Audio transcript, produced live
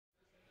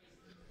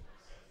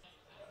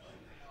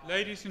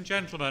Ladies and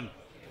gentlemen,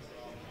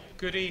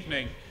 good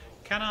evening.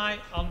 Can I,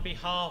 on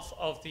behalf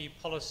of the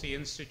Policy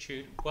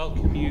Institute,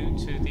 welcome you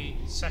to the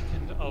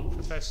second of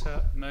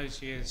Professor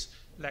Moisi's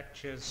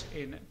lectures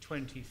in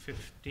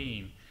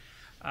 2015.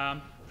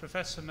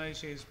 Professor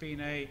Moisi has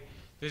been a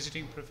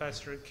visiting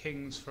professor at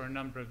King's for a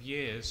number of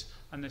years,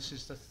 and this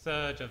is the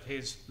third of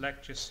his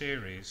lecture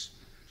series.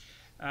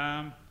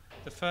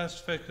 The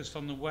first focused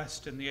on the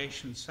West in the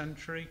 18th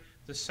century,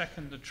 the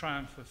second, the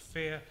triumph of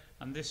fear,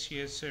 and this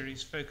year's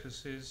series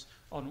focuses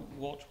on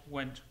what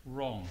went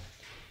wrong.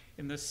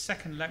 In the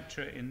second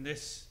lecture in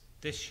this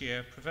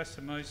year,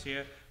 Professor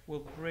Moisi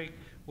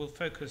will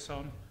focus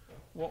on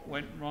what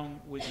went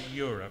wrong with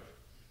Europe,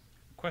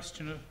 a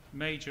question of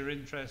major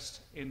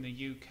interest in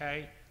the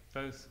UK,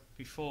 both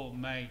before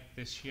May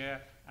this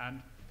year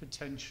and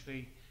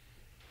potentially,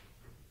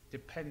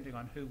 depending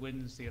on who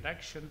wins the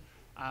election,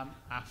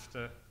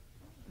 after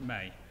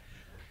May.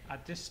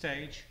 At this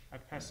stage, I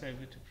pass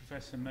over to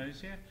Professor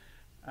Moisi,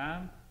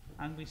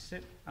 and we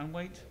sit and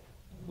wait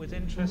with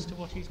interest to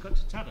what he's got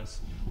to tell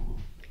us.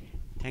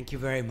 Thank you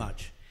very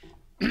much.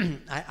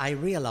 I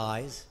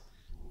realize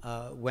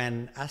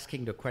when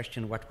asking the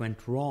question what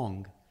went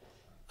wrong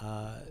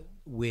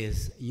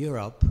with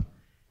Europe,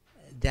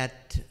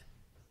 that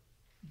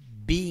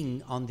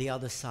being on the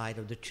other side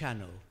of the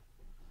channel,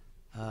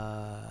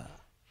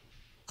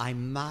 I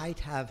might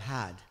have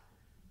had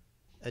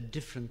a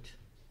different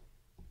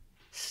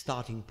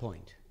starting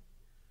point,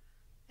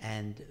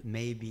 and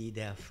maybe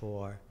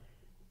therefore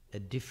a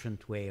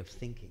different way of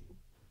thinking.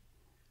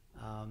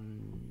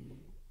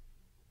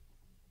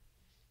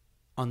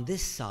 On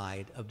this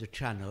side of the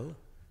channel,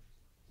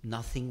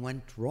 nothing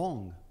went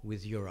wrong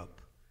with Europe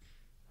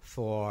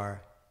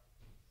for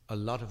a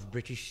lot of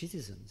British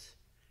citizens.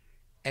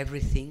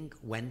 Everything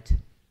went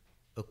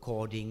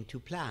according to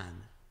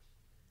plan,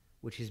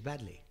 which is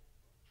badly.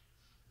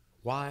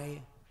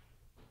 Why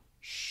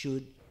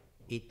should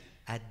it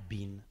have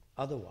been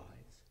otherwise,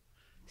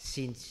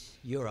 since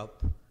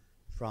Europe,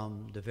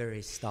 from the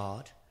very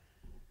start,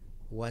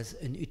 was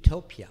an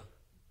utopia?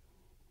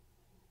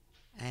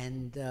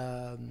 And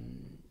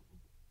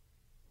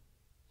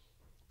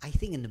I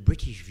think in the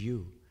British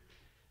view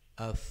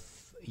of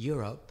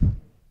Europe,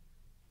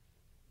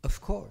 of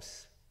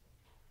course,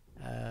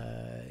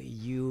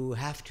 you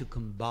have to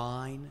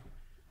combine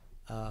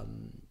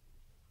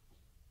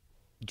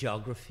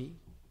geography,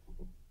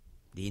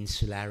 the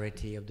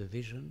insularity of the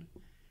vision,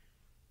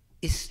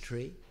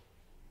 history,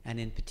 and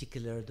in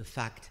particular the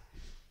fact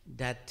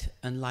that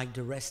unlike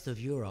the rest of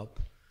Europe,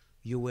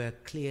 you were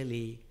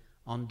clearly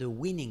on the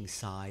winning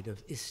side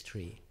of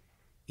history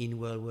in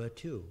World War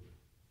II.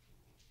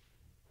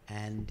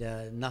 And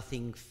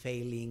nothing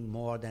failing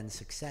more than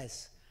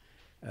success,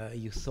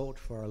 you thought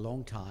for a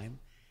long time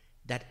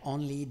that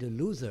only the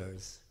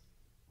losers,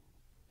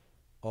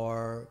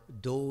 or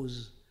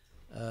those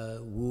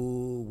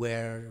who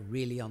were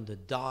really on the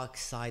dark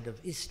side of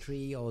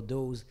history, or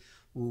those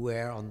who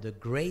were on the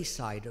grey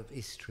side of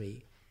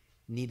history,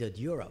 needed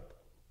Europe,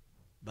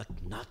 but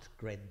not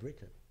Great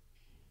Britain.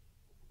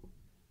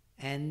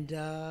 And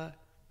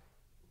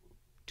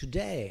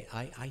today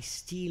I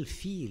still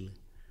feel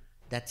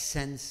that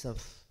sense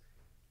of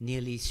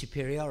nearly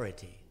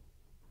superiority,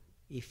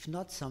 if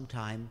not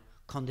sometime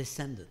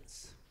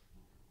condescendence.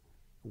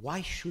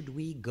 Why should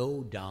we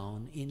go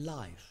down in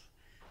life?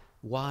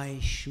 Why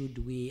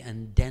should we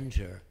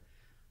endanger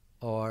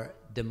our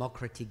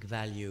democratic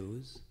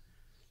values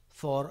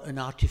for an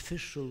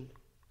artificial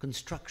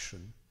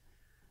construction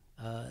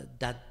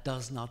that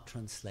does not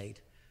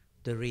translate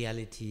the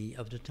reality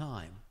of the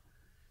time?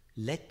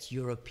 Let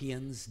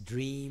Europeans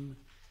dream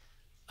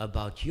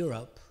about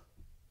Europe.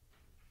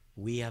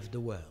 We have the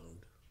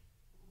world.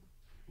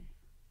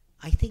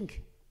 I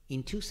think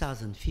in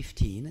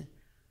 2015,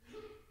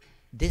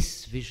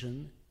 this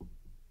vision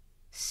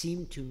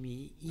seemed to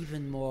me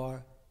even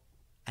more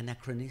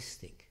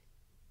anachronistic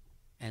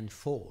and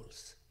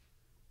false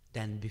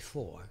than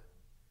before.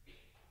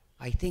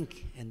 I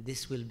think, and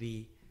this will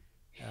be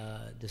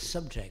the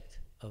subject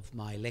of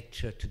my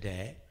lecture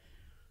today,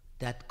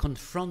 that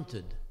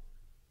confronted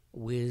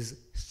with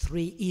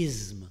three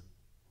isms,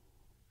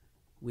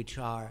 which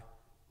are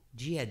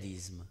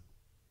jihadism,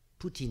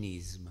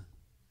 Putinism,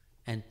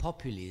 and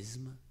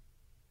populism,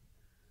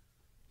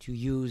 to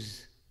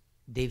use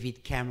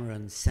David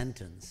Cameron's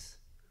sentence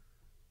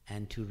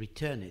and to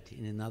return it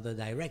in another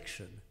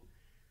direction,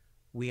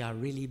 we are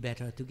really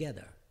better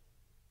together.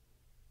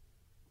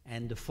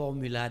 And the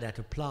formula that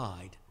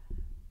applied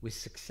with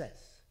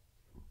success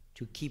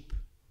to keep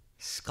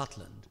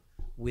Scotland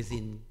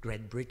within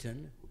Great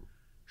Britain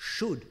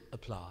should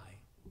apply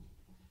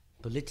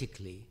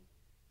politically,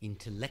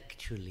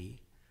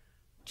 intellectually,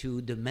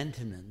 to the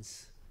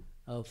maintenance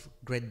of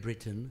Great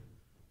Britain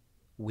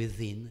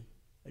within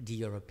the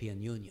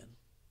European Union.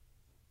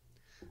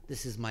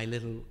 This is my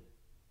little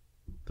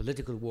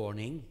political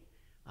warning.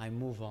 I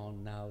move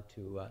on now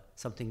to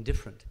something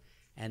different,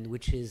 and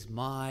which is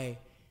my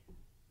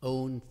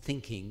own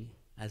thinking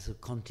as a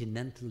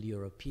continental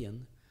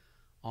European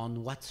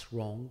on what's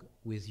wrong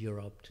with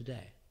Europe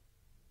today.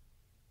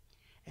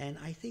 And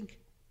I think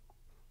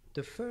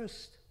the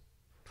first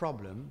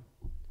problem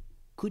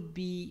could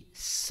be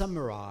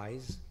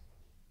summarized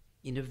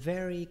in a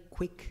very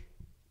quick,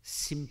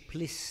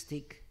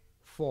 simplistic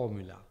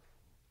formula,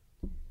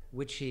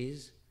 which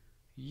is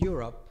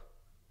Europe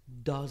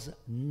does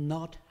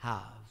not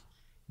have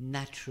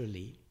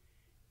naturally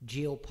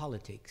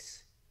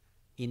geopolitics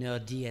in her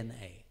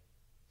DNA.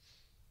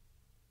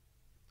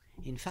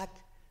 In fact,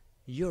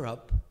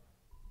 Europe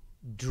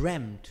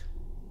dreamt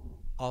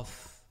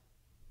of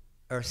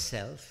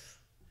herself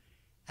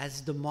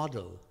as the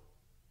model,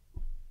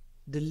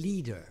 the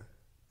leader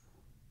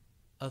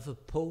of a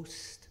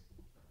post-modern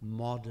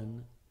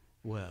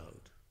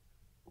world.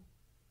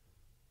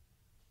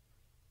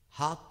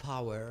 Hard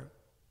power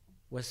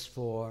was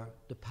for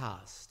the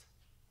past,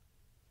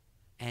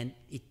 and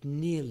it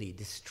nearly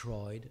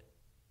destroyed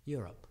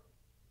Europe.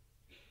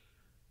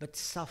 But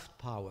soft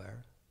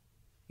power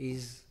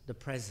is the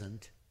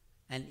present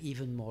and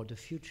even more the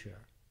future.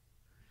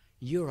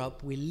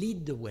 Europe will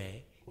lead the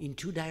way in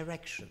two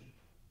directions.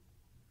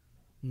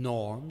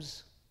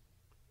 Norms,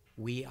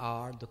 we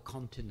are the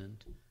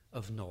continent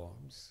of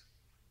norms,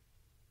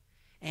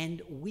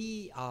 and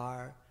we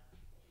are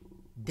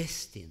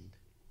destined,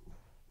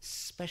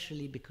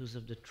 especially because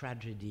of the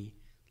tragedy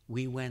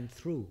we went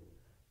through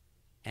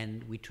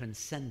and we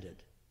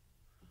transcended,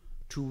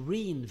 to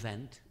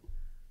reinvent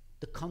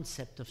the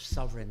concept of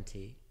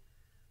sovereignty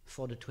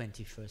for the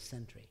 21st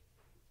century.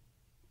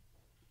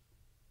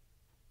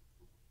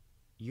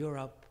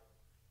 Europe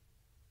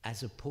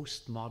as a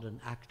postmodern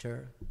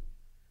actor,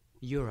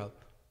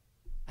 Europe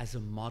as a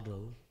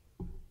model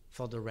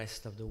for the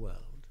rest of the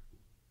world.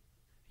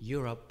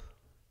 Europe,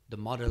 the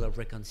model of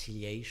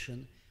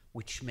reconciliation,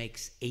 which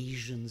makes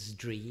Asians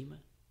dream.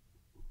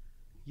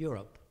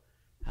 Europe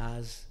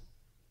as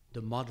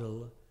the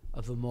model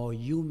of a more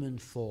human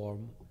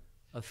form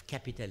of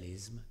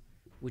capitalism,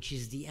 which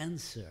is the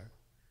answer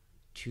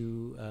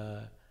to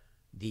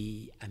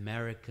the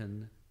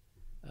American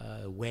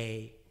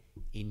way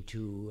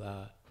into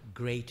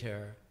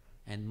greater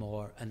and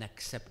more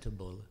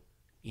unacceptable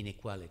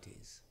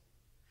inequalities.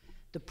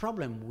 The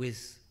problem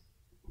with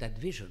that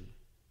vision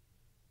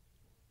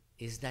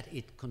is that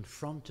it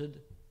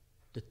confronted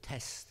the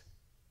test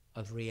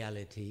of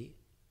reality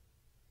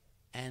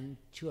and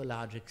to a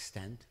large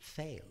extent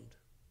failed.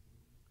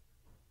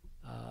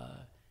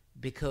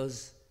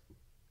 Because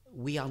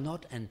we are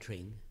not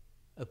entering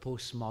a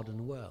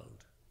postmodern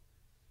world.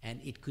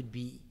 And it could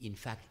be, in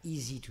fact,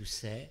 easy to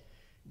say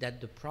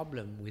that the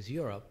problem with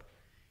Europe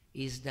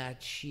is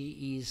that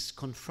she is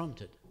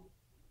confronted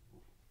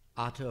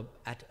at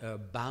her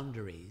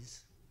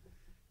boundaries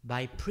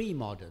by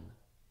pre-modern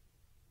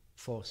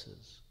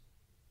forces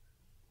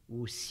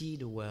who see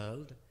the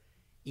world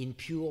in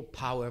pure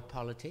power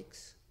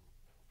politics,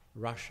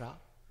 Russia,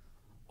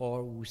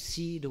 or who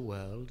see the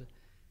world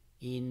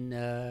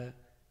in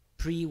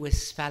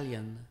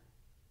pre-Westphalian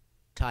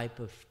type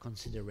of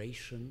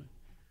consideration,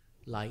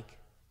 like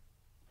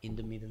in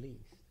the Middle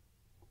East.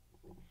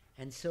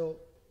 And so,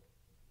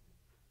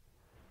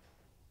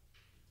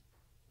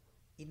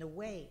 in a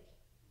way,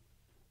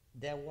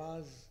 there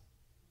was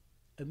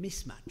a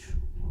mismatch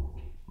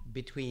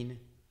between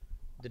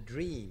the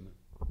dream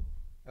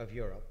of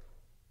Europe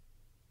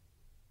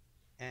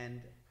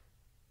and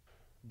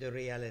the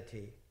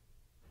reality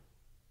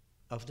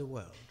of the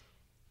world.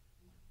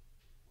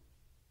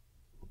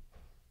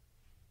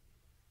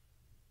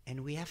 And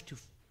we have to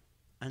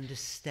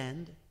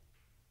understand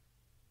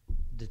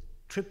the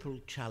triple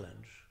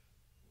challenge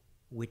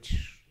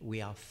which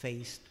we are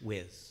faced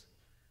with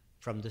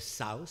from the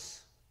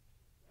south,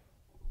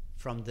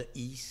 from the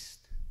east,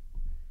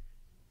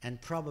 and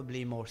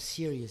probably more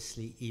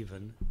seriously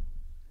even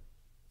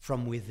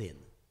from within.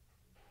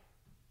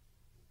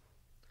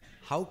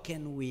 How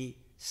can we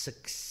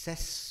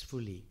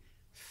successfully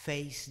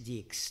face the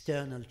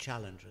external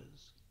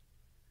challenges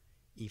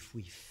if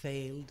we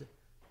failed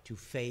to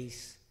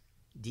face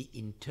the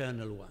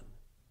internal one?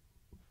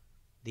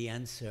 The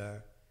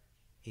answer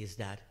is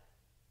that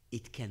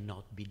it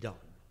cannot be done.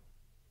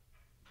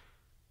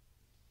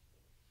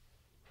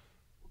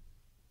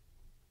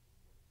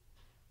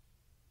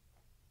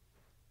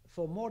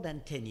 For more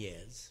than 10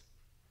 years,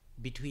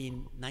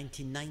 between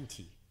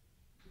 1990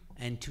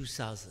 and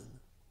 2000,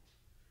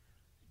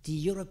 the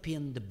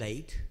European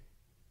debate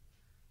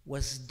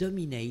was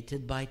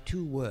dominated by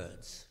two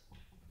words: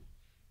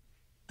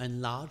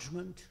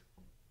 enlargement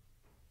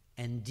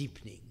and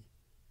deepening.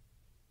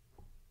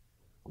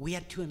 We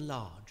had to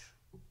enlarge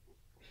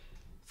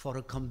for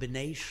a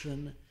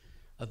combination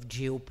of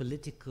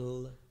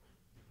geopolitical,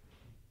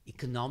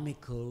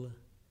 economical,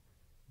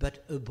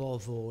 but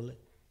above all,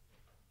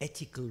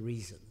 ethical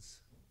reasons.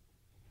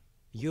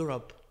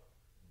 Europe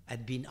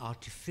had been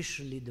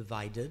artificially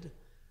divided.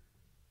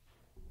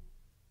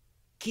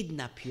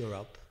 Kidnap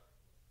Europe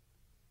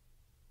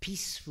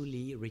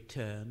peacefully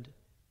returned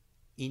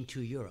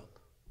into Europe.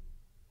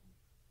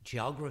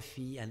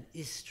 Geography and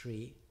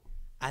history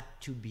had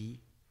to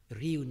be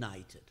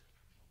reunited.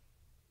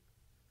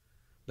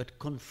 But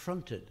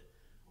confronted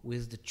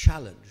with the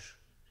challenge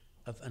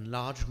of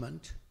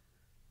enlargement,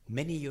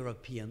 many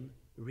Europeans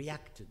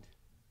reacted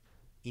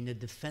in a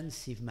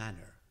defensive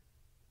manner.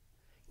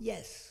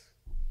 Yes,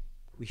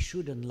 we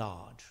should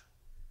enlarge,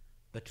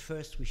 but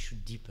first we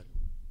should deepen.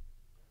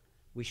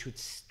 We should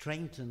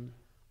strengthen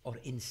our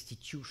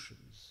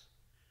institutions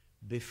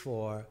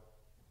before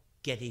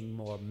getting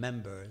more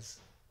members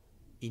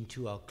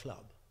into our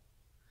club.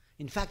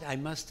 In fact, I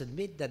must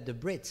admit that the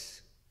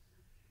Brits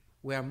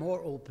were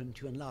more open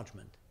to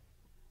enlargement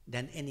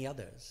than any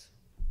others.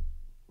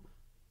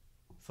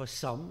 For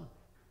some,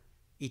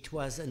 it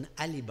was an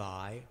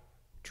alibi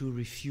to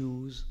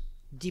refuse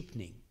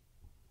deepening.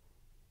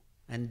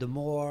 And the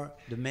more,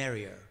 the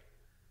merrier.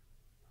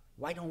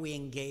 Why don't we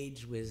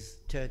engage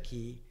with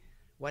Turkey?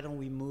 Why don't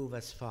we move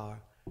as far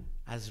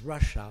as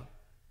Russia?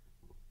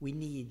 We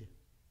need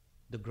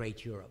the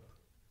great Europe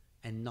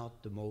and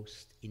not the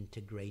most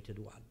integrated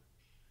one.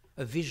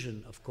 A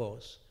vision, of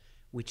course,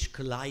 which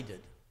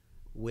collided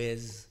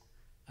with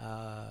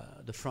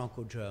the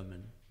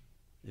Franco-German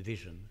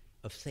vision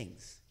of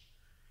things.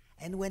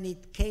 And when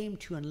it came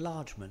to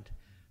enlargement,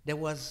 there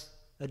was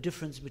a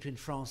difference between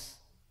France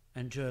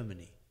and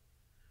Germany.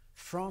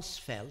 France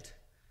felt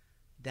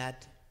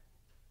that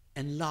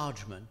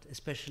enlargement,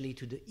 especially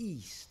to the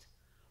east,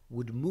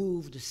 would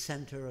move the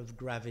center of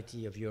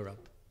gravity of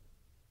Europe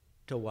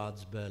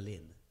towards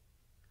Berlin.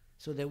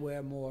 So there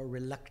were more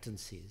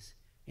reluctances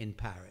in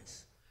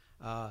Paris,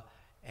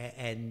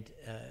 and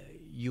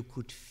you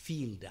could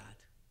feel that.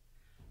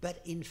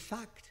 But in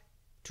fact,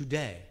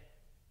 today,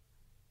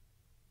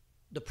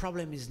 the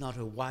problem is not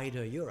a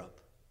wider Europe.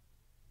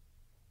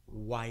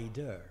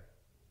 Wider.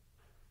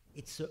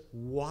 It's a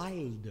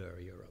wilder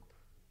Europe.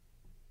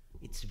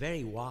 It's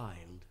very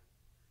wild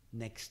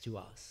next to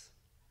us.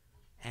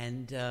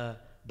 And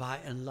by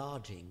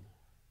enlarging,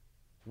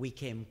 we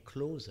came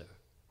closer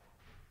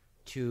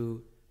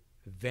to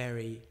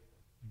very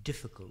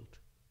difficult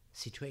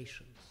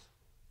situations.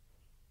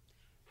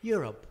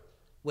 Europe,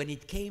 when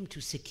it came to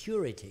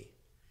security,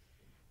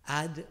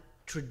 had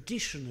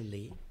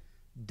traditionally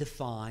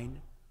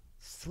defined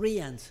three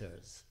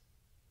answers.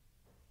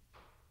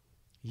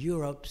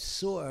 Europe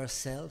saw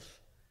herself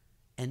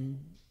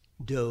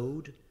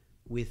endowed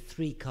with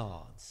three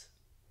cards.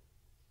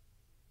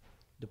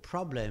 The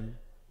problem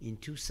in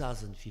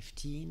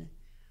 2015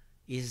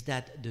 is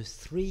that the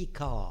three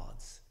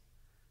cards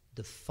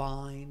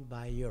defined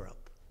by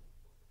Europe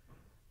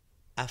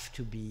have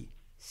to be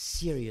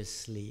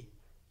seriously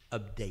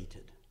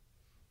updated.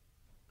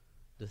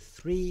 The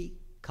three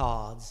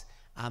cards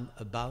I'm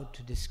about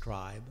to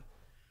describe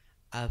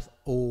have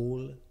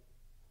all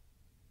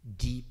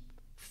deep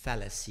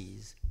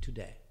fallacies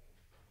today.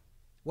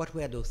 What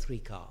were those three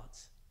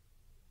cards?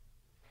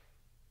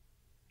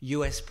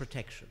 US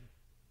protection.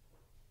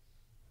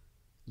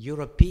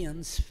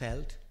 Europeans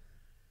felt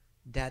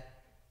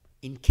that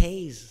in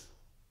case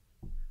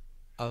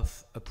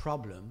of a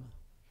problem,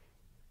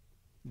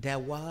 there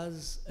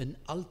was an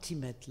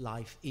ultimate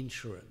life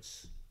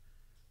insurance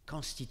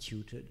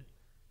constituted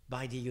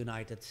by the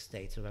United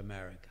States of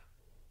America.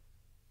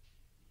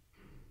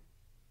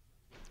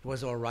 It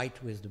was all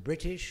right with the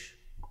British,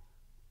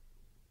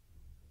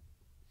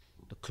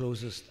 the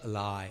closest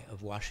ally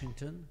of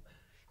Washington.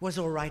 It was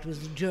all right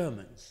with the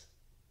Germans,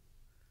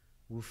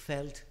 who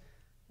felt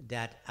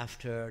that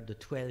after the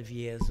 12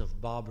 years of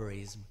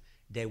barbarism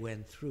they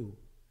went through,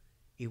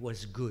 it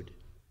was good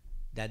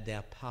that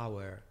their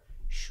power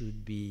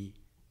should be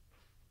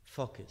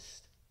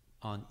focused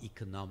on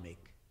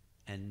economic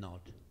and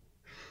not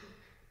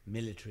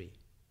military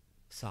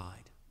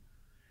side.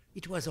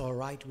 It was all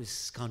right with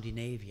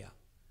Scandinavia.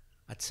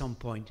 At some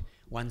point,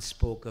 one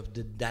spoke of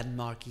the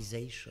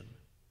Danmarkization,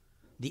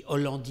 the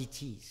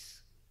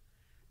Hollanditis,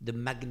 the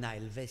Magna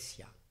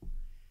Helvetia.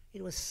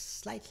 It was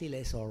slightly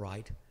less all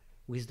right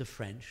with the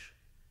French,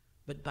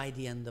 but by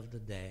the end of the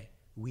day,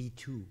 we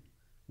too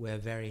were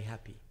very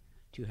happy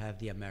to have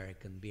the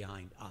American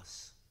behind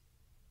us.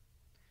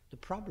 The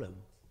problem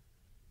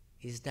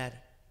is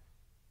that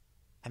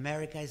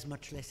America is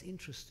much less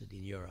interested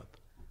in Europe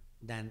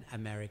than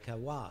America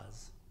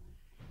was.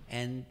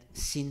 And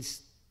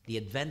since the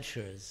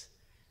adventures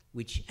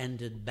which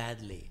ended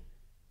badly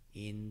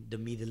in the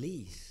Middle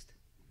East,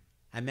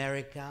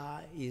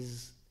 America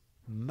is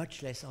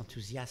much less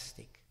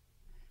enthusiastic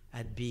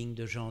at being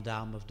the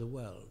gendarme of the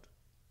world.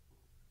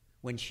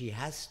 When she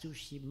has to,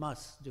 she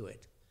must do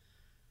it.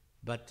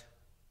 But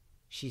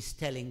she's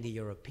telling the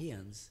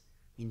Europeans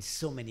in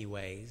so many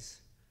ways,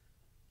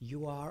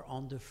 you are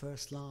on the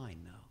first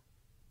line now.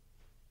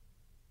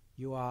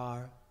 You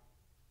are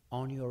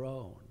on your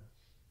own.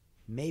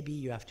 Maybe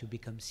you have to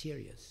become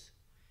serious.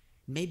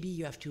 Maybe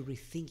you have to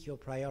rethink your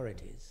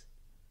priorities.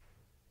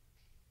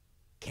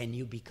 Can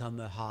you become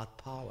a hard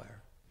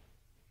power?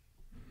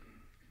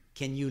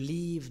 Can you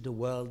leave the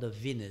world of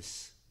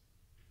Venus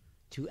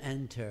to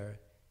enter,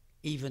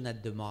 even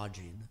at the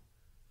margin,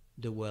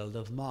 the world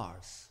of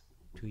Mars,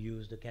 to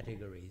use the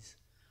categories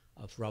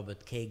of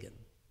Robert Kagan?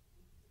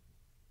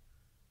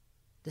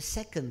 The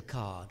second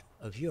card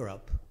of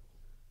Europe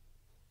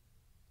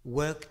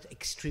worked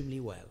extremely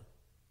well.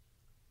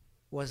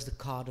 was the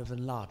card of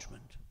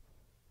enlargement.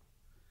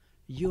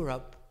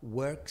 Europe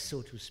works,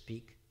 so to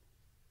speak,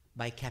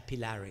 by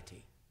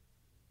capillarity.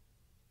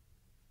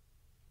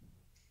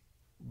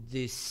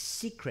 The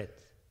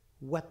secret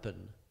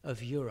weapon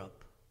of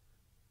Europe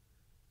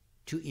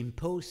to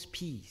impose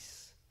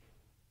peace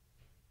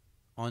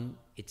on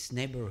its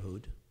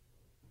neighborhood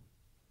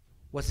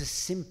was a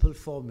simple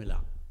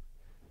formula.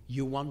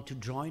 You want to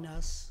join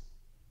us?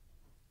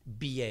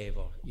 Behave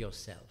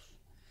yourself.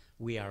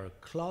 We are a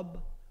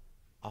club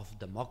of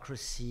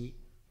democracy,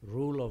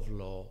 rule of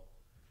law,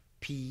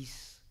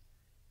 peace,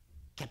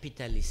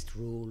 capitalist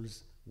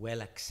rules,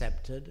 well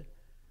accepted.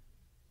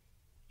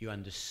 You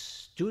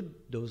understood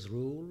those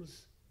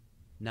rules,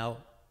 now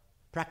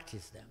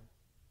practice them.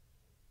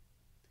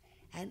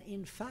 And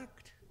in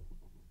fact,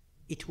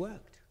 it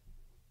worked.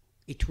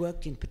 It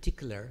worked in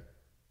particular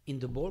in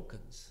the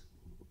Balkans.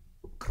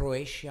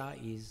 Croatia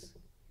is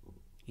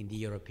in the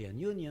European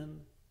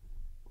Union.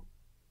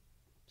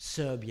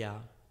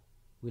 Serbia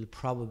will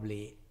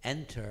probably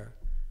enter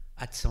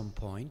at some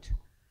point.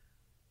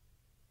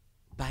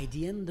 By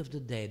the end of the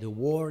day, the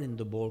war in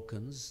the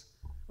Balkans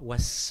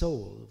was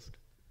solved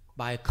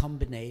by a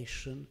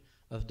combination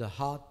of the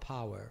hard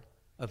power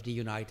of the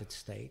United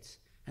States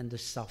and the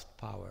soft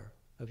power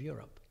of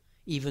Europe,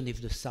 even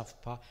if the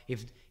soft power,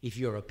 if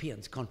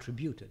Europeans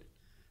contributed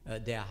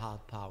their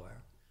hard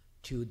power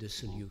to the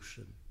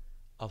solution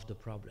of the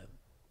problem.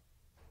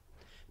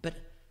 But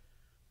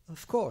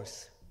of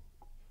course,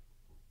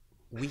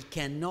 we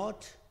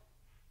cannot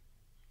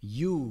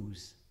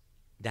use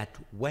that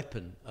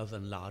weapon of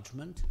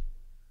enlargement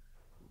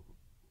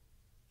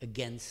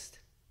against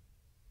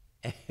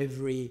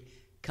every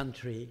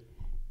country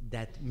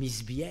that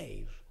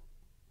misbehave.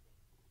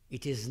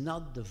 It is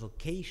not the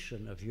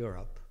vocation of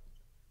Europe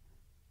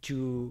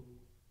to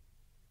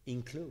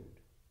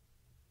include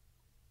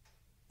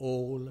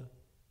all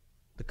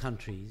the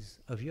countries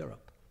of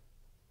Europe.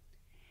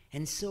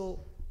 And so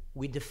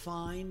we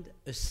defined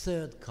a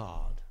third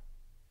card,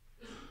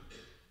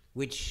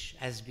 which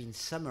has been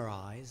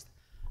summarized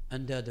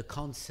under the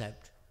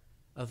concept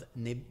of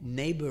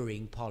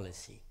neighboring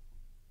policy.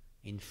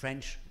 In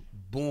French,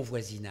 bon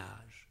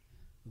voisinage,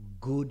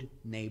 good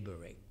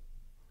neighboring.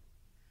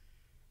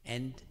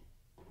 And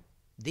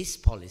this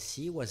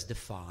policy was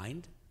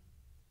defined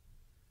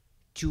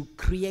to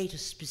create a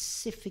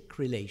specific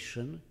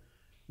relation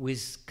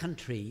with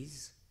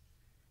countries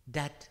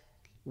that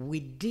we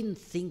didn't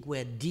think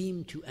were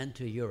deemed to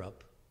enter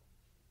Europe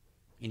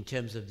in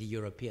terms of the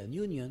European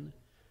Union,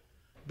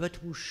 but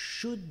who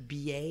should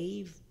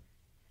behave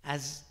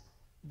as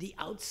the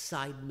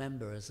outside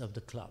members of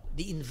the club,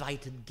 the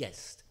invited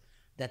guest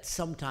that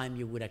sometime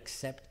you would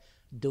accept,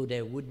 though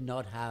they would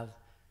not have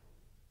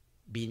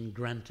been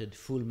granted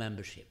full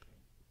membership.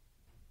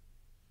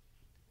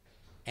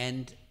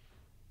 And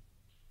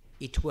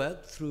it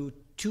worked through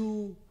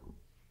two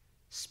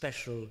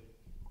special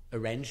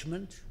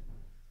arrangements,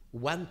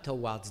 one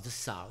towards the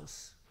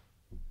south,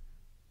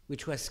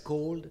 which was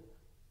called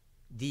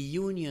the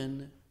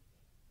Union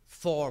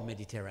for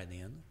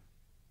Mediterranean.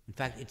 In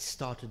fact, it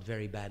started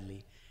very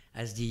badly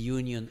as the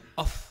Union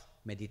of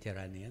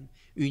Mediterranean,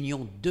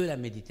 Union de la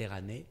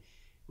Méditerranée,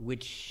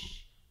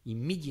 which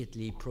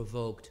immediately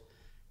provoked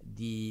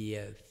the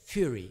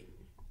fury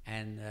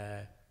and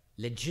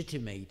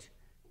legitimate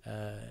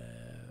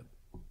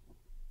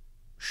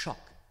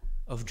shock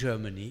of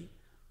Germany,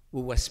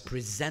 who was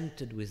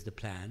presented with the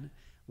plan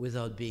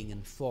without being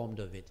informed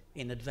of it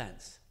in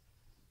advance.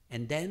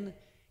 And then,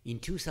 in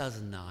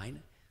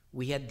 2009,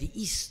 we had the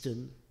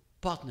Eastern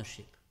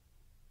Partnership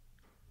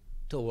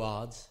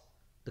towards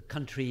the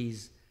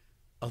countries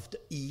of the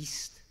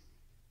East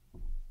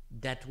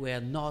that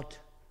were not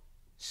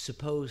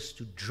supposed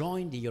to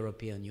join the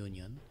European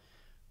Union,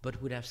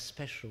 but would have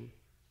special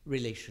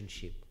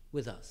relationship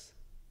with us.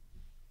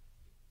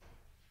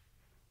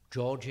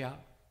 Georgia,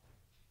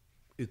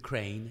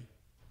 Ukraine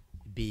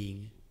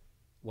being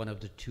one of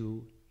the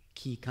two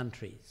key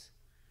countries.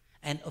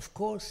 And of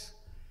course,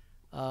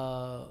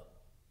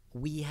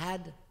 we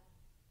had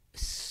a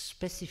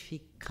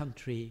specific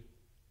country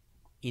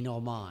in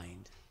our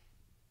mind,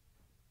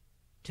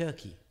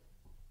 Turkey.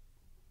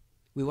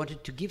 We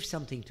wanted to give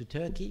something to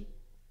Turkey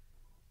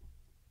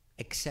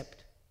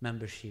except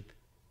membership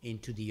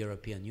into the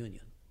European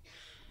Union.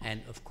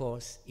 And of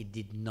course, it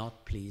did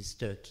not please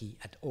Turkey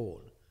at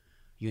all.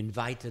 You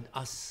invited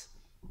us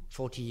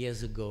 40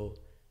 years ago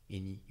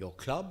in your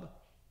club.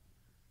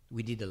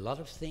 We did a lot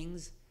of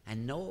things,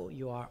 and now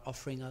you are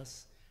offering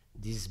us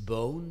this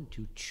bone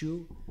to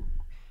chew.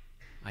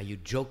 Are you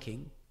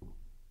joking?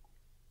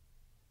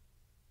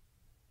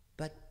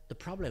 But the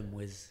problem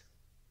with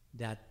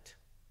that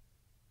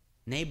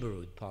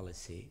neighborhood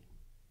policy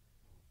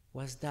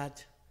was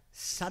that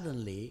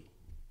suddenly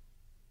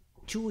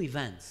two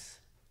events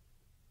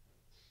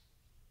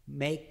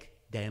make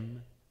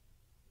them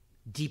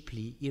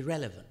deeply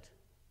irrelevant.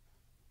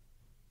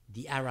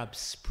 The Arab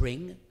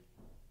Spring,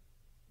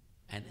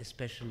 and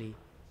especially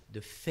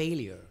the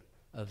failure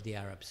of the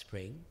Arab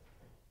Spring,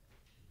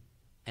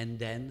 and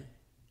then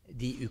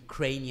the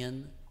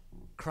Ukrainian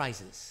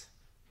crisis.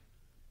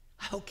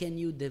 How can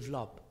you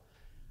develop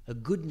a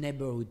good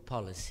neighborhood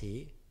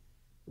policy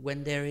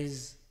when there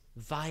is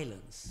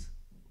violence,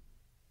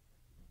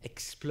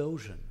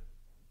 explosion,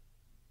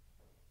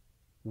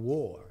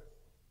 war,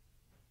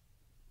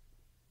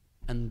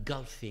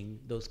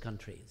 engulfing those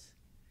countries?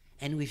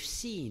 And we've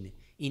seen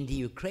in the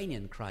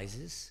Ukrainian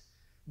crisis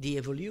the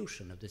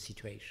evolution of the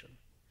situation.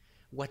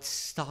 What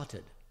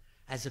started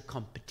as a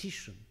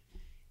competition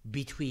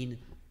between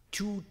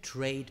two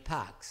trade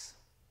pacts,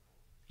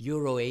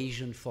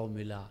 Euro-Asian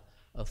formula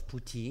of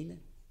Putin,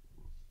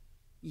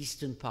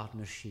 Eastern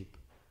Partnership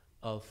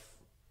of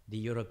the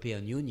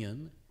European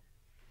Union,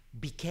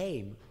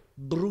 became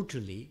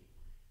brutally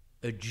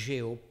a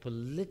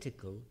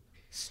geopolitical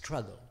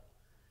struggle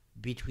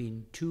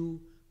between two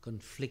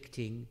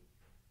conflicting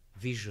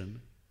visions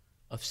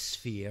of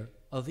sphere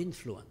of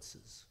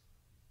influences.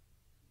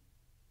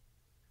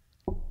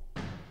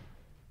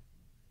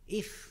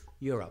 If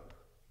Europe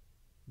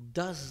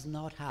does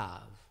not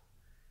have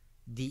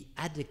the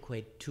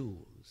adequate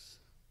tools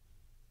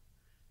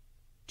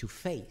to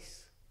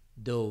face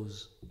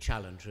those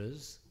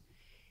challenges,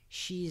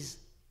 she's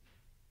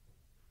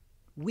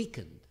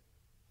weakened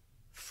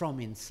from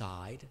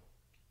inside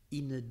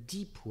in a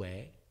deep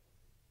way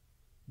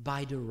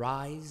by the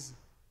rise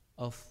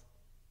of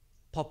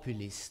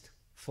populist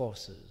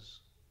forces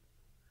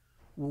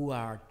who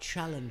are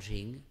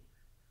challenging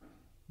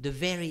the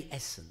very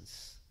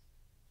essence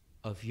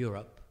of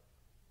Europe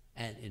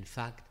and, in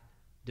fact,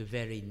 the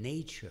very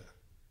nature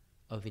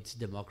of its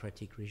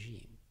democratic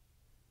regime.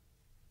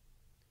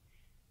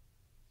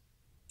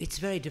 It's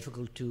very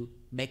difficult to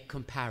make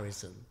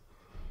comparison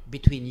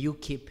between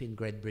UKIP in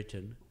Great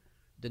Britain,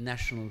 the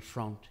National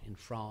Front in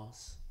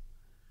France,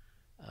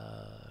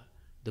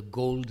 the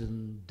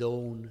Golden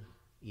Dawn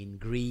in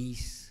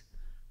Greece,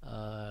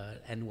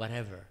 and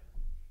whatever.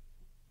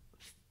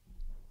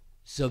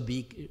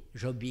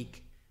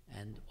 Jobbik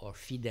and or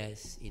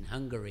Fidesz in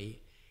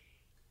Hungary.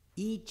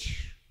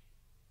 Each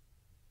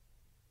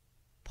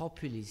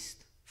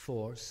populist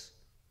force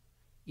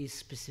is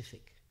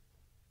specific,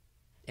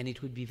 and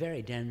it would be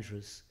very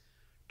dangerous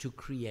to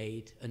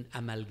create an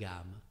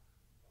amalgam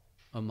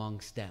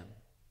amongst them,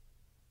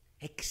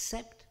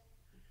 except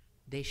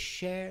they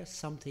share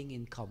something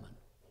in common,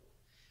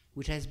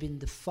 which has been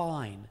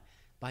defined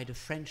by the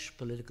French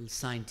political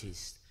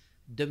scientist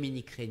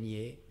Dominique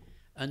Moisi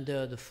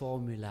under the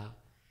formula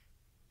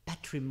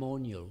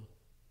patrimonial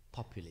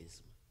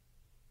populism.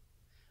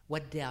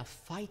 What they are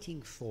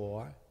fighting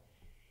for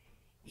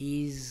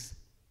is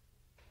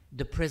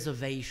the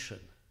preservation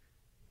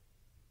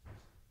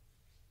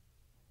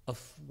of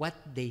what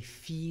they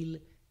feel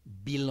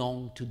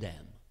belong to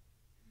them.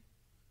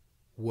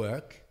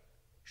 Work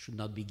should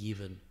not be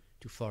given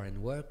to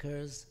foreign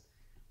workers.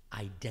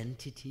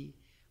 Identity,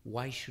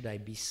 why should I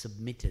be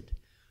submitted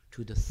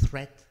to the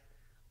threat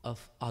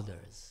of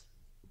others?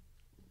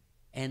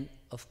 And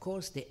of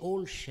course, they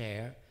all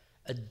share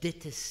a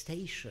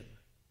detestation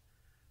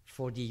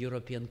for the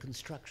European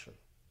construction,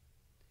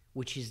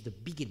 which is the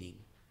beginning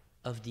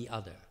of the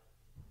other,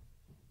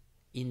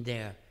 in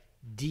their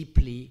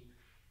deeply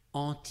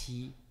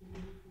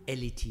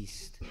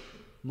anti-elitist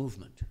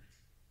movement.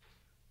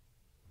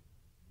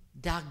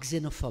 They are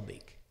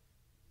xenophobic,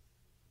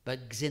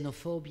 but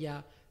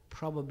xenophobia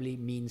probably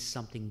means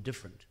something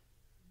different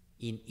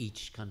in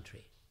each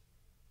country.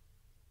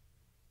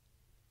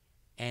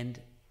 And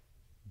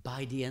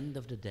by the end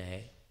of the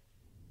day,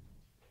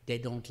 they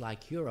don't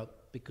like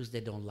Europe because they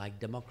don't like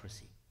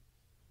democracy.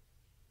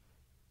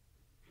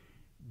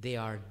 They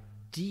are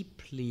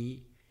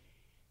deeply,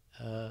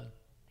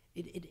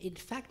 in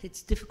fact,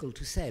 it's difficult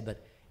to say,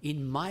 but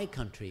in my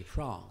country,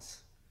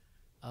 France,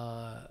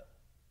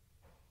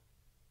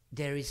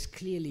 there is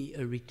clearly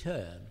a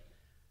return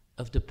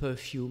of the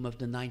perfume of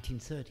the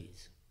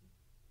 1930s,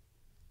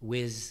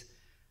 with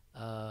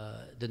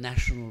the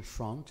National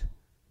Front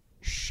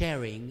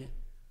sharing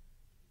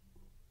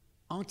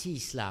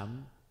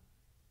anti-Islam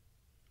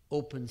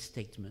open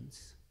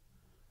statements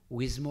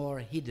with more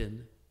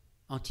hidden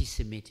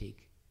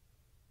anti-Semitic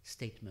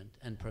statement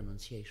and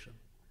pronunciation.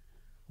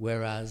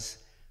 Whereas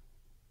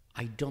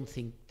I don't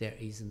think there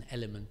is an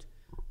element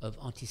of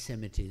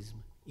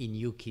anti-Semitism in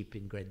UKIP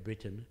in Great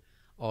Britain,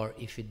 or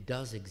if it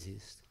does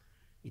exist,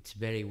 it's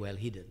very well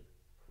hidden.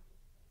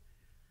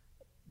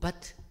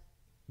 But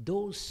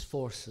those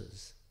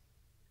forces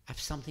have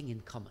something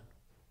in common.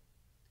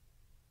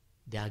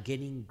 They are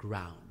gaining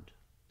ground.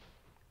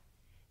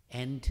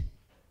 And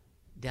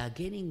they are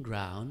gaining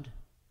ground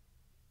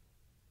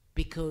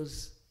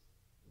because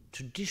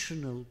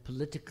traditional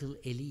political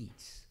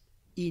elites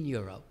in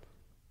Europe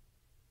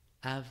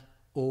have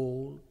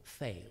all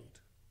failed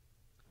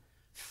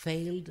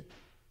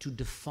to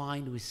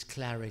define with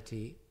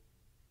clarity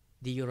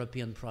the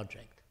European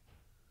project.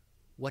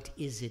 What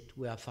is it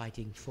we are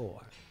fighting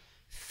for?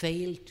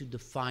 Failed to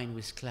define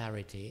with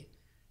clarity,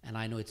 and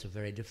I know it's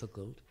very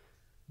difficult,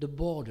 the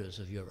borders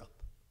of Europe.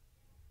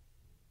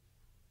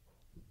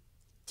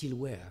 Till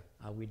where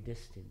are we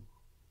destined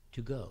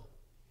to go?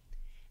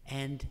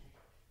 And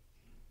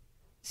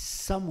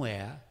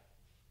somewhere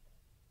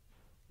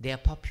their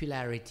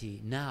popularity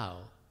now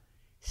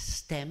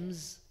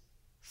stems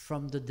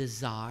from the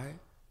desire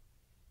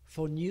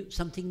for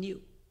something new.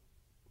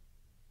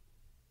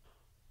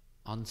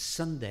 On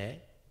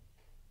Sunday,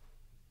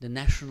 the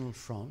National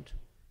Front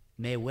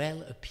may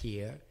well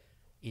appear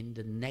in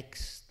the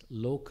next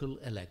local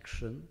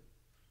election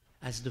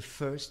as the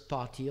first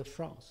party of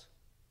France,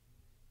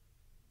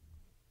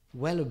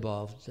 well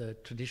above the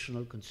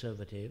traditional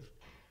conservative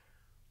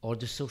or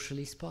the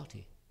Socialist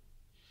Party.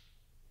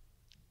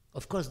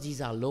 Of course,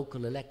 these are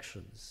local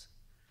elections,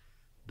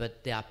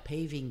 but they are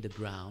paving the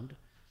ground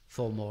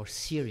for more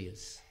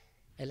serious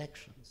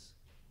elections.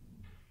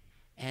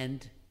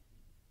 And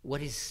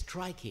what is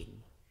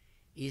striking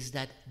is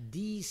that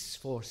these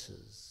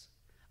forces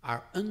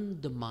are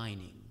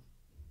undermining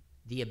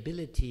the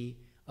ability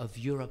of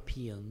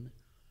Europeans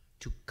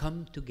to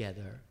come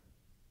together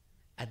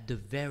at the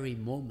very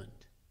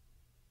moment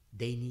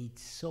they need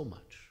so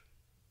much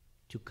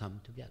to come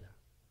together.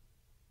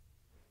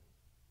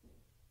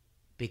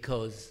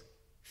 Because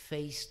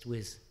faced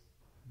with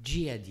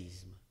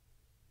jihadism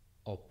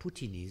or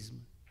Putinism,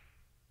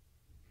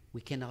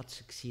 we cannot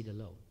succeed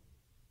alone.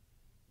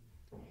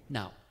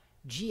 Now,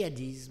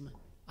 jihadism,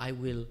 I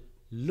will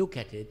look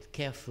at it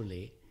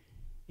carefully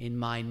in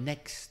my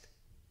next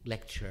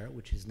lecture,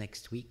 which is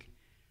next week,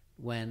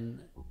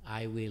 when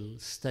I will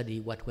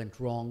study what went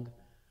wrong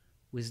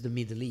with the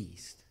Middle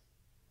East.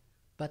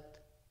 But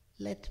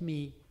let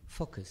me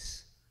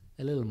focus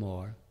a little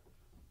more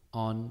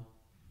on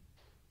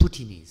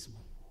Putinism.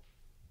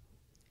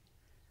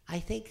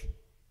 I think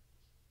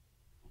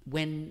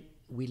when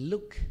we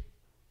look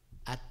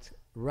at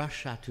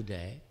Russia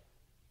today,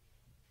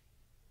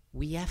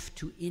 we have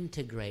to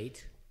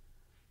integrate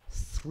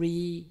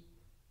three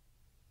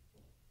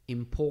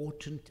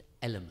important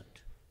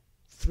elements,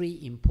 three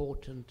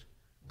important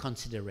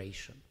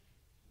considerations.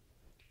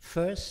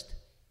 First,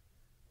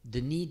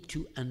 the need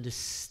to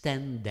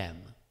understand them.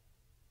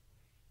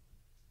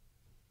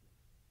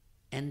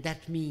 And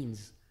that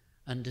means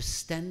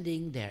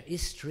understanding their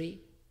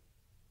history,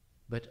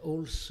 but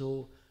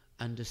also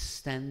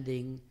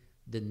understanding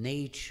the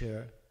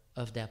nature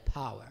of their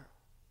power.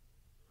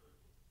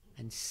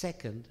 And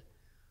second,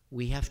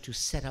 we have to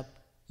set up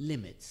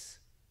limits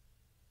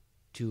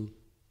to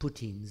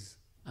Putin's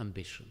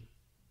ambition.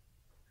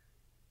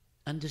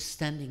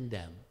 Understanding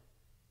them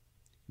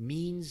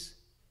means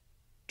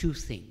two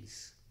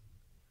things.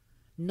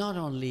 Not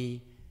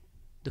only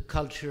the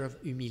culture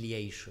of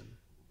humiliation,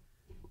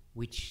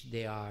 which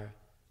they are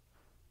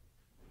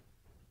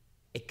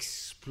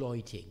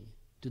exploiting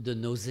to the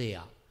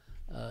nausea,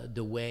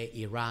 the way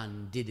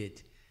Iran did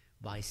it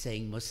by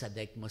saying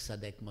Mossadegh,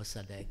 Mossadegh,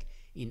 Mossadegh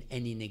in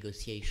any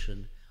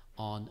negotiation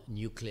on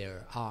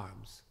nuclear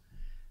arms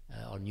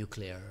or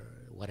nuclear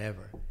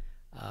whatever.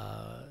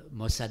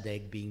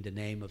 Mossadegh being the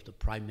name of the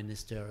Prime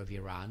Minister of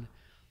Iran,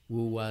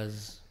 who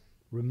was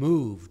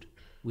removed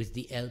with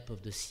the help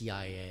of the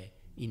CIA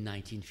in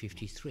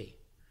 1953.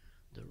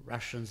 The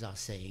Russians are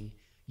saying,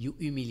 you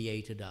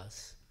humiliated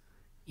us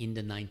in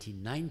the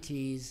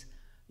 1990s,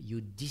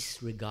 you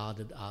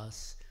disregarded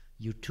us,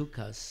 you took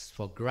us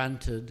for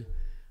granted,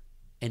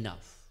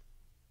 enough.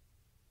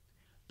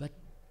 But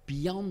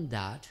beyond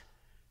that,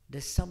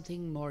 there's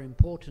something more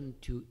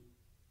important to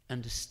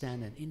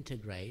understand and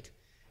integrate,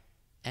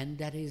 and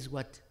that is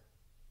what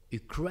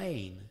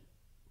Ukraine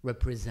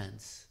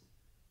represents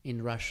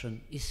in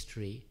Russian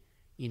history,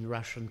 in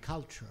Russian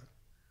culture.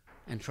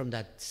 And from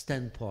that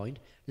standpoint,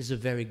 there's a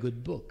very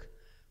good book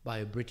by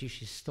a British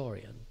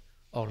historian,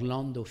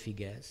 Orlando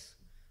Figes,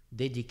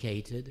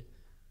 dedicated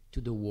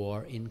to the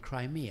war in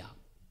Crimea,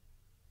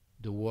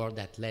 the war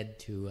that led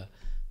to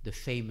the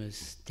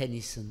famous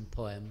Tennyson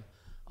poem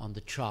on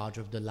the charge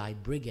of the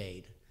Light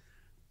Brigade.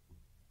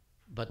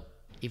 But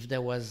if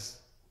there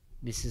was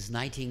Mrs.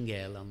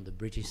 Nightingale on the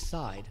British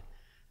side,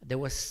 there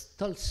was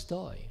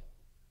Tolstoy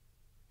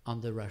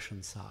on the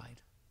Russian side.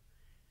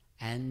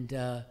 And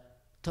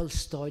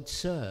Tolstoy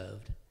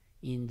served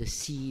in the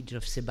siege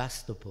of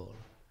Sebastopol,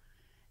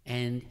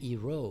 and he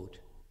wrote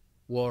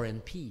War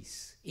and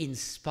Peace,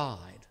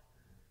 inspired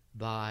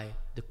by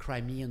the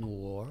Crimean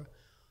War,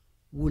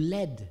 who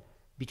led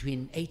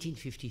between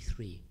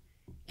 1853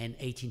 and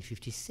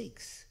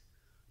 1856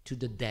 to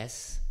the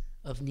deaths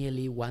of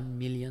nearly 1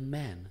 million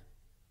men,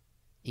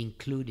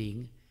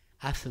 including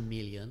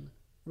 500,000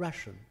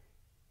 Russian.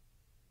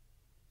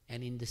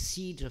 And in the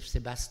siege of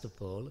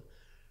Sebastopol,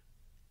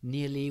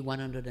 nearly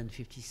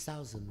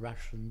 150,000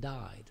 Russians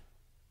died.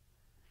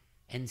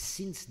 And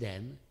since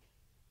then,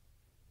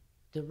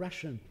 the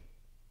Russians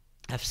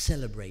have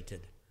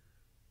celebrated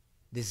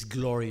this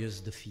glorious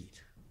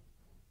defeat.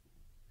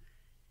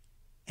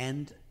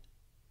 And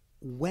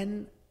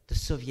when the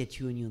Soviet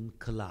Union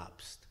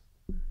collapsed,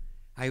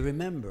 I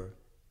remember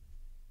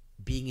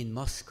being in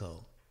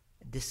Moscow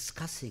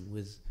discussing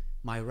with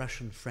my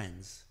Russian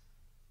friends,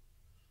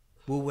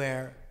 who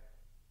were,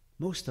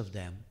 most of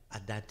them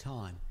at that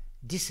time,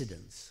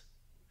 dissidents.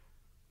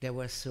 They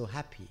were so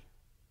happy.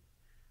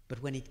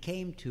 But when it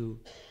came to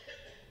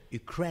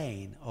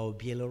Ukraine or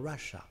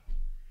Belarus,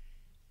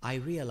 I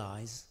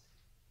realized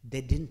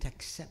they didn't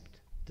accept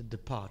the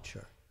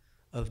departure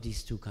of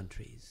these two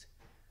countries.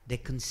 They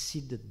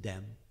considered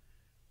them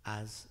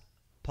as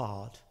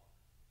part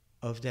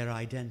of their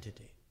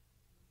identity.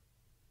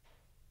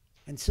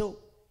 And so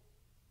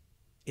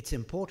it's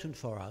important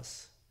for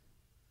us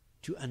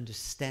to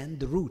understand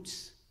the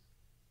roots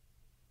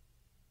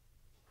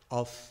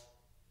of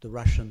the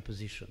Russian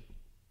position.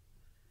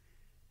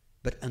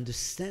 But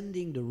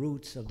understanding the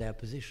roots of their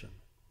position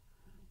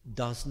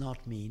does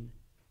not mean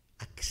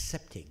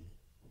accepting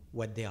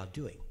what they are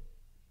doing.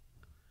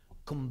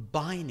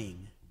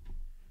 Combining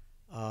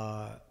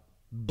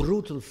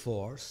brutal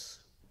force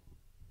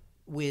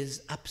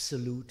with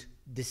absolute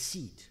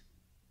deceit.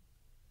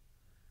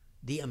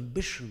 The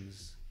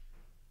ambitions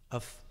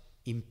of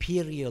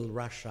imperial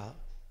Russia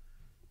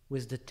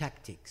with the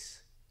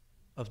tactics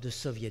of the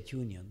Soviet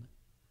Union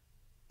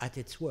at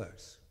its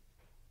worst.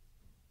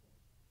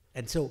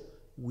 And so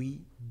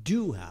we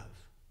do have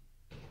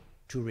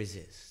to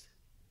resist.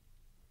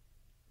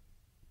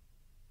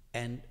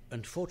 And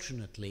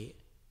unfortunately,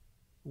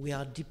 we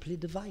are deeply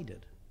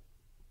divided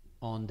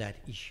on that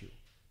issue.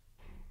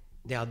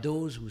 There are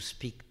those who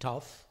speak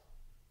tough,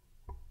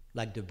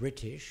 like the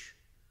British,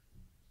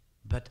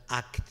 but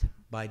act,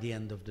 by the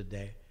end of the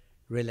day,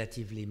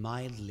 relatively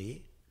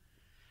mildly,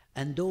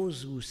 and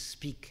those who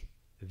speak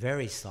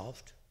very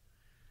soft,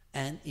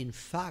 and in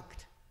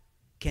fact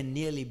can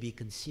nearly be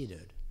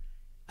considered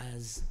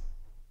as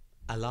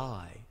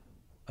ally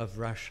of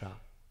Russia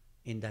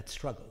in that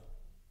struggle.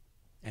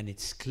 And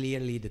it's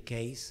clearly the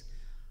case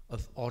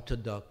of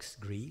Orthodox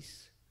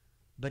Greece,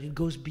 but it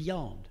goes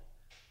beyond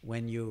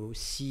when you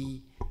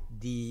see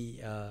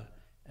the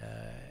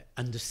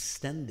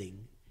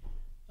understanding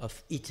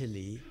of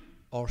Italy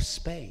or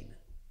Spain.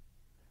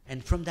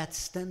 And from that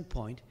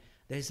standpoint,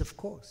 there is, of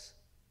course,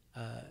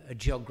 a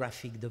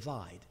geographic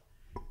divide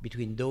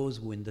between those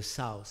who in the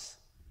south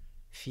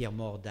fear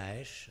more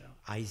Daesh,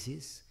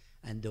 ISIS,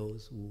 and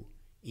those who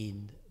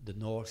in the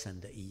north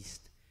and the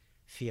east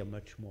fear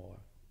much more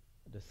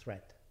the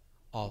threat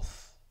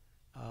of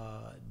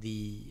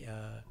the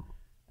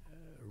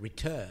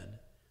return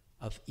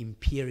of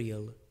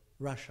imperial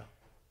Russia.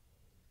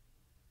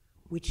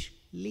 Which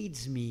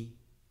leads me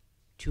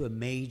to a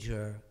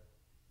major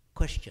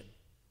question.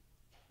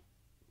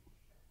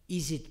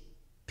 Is it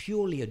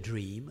purely a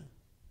dream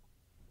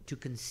to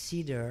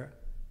consider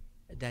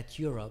that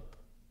Europe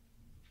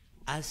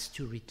has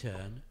to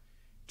return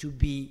to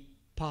be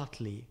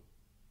partly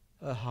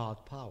a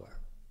hard power?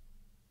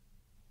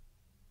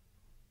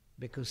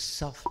 Because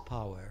soft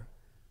power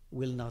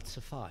will not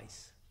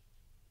suffice.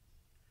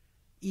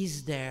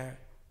 Is there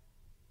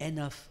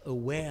enough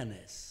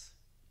awareness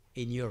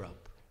in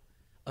Europe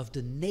of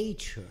the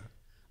nature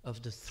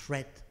of the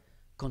threat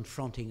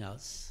confronting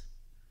us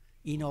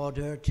in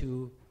order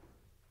to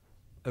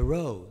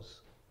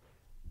arouse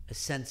a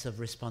sense of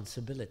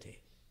responsibility?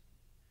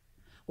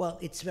 Well,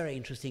 it's very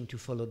interesting to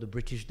follow the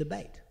British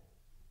debate.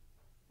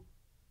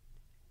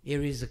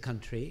 Here is a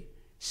country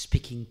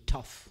speaking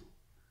tough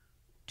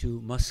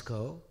to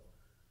Moscow,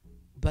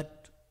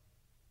 but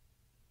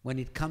when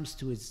it comes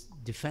to its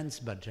defense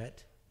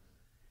budget,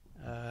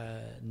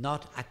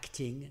 not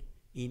acting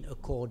in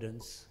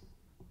accordance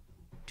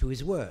to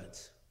his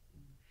words.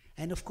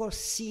 And of course,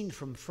 seen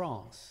from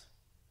France,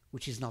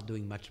 which is not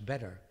doing much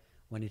better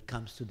when it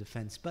comes to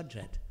defense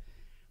budget,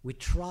 we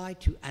try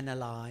to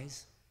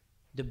analyze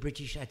the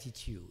British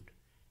attitude.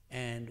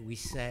 And we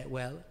say,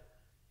 well,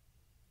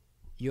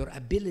 your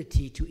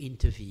ability to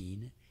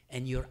intervene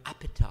and your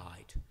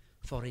appetite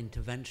for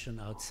intervention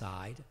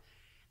outside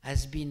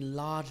has been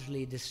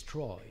largely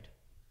destroyed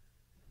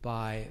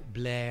by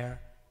Blair's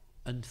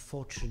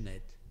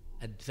unfortunate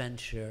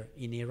adventure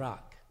in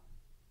Iraq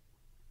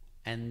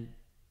and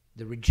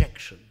the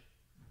rejection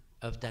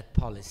of that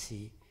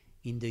policy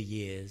in the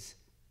years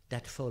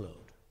that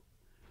followed.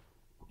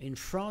 In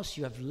France,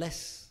 you have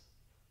less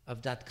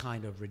of that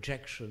kind of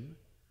rejection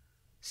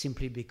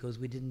simply because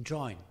we didn't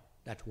join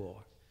that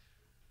war.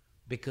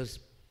 Because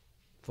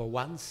for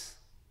once,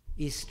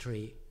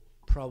 history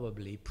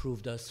probably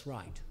proved us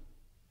right.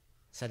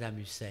 Saddam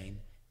Hussein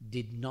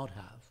did not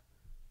have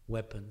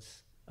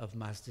weapons of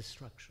mass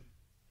destruction.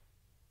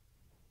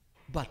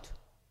 But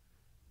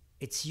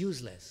it's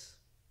useless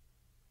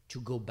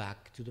to go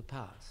back to the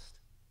past.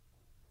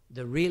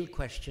 The real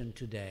question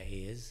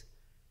today is,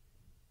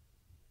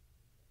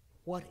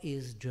 what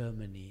is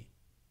Germany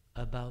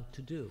about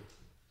to do?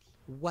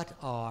 What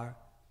are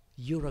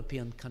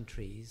European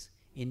countries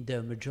in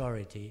their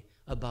majority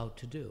about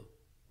to do?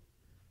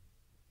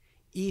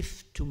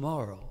 If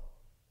tomorrow,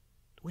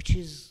 which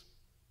is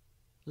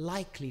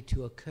likely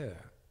to occur,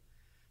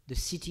 the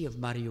city of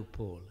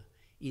Mariupol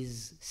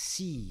is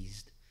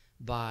seized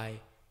by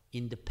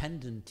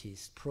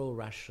independentist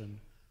pro-Russian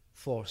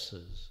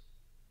forces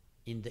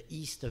in the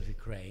east of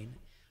Ukraine,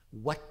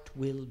 what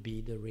will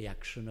be the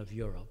reaction of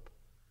Europe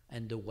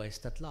and the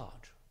West at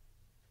large?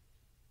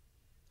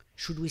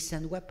 Should we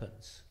send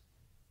weapons?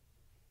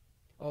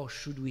 Or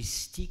should we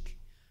stick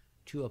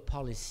to a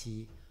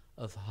policy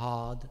of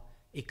hard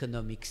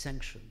economic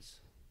sanctions?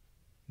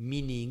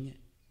 meaning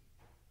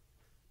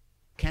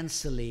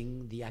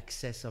canceling the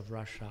access of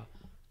Russia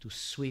to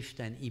SWIFT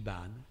and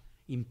IBAN,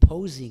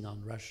 imposing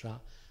on Russia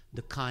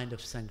the kind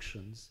of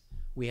sanctions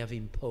we have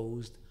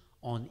imposed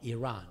on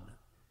Iran,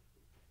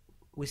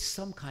 with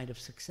some kind of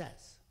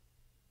success.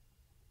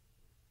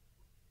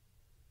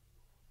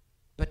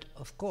 But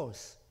of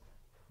course,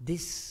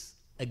 this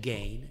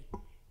again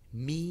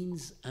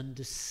means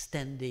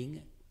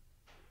understanding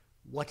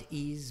what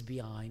is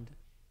behind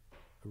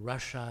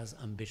Russia's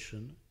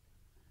ambition,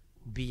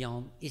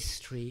 beyond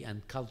history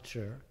and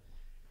culture,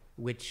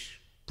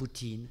 which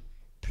Putin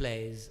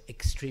plays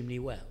extremely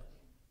well.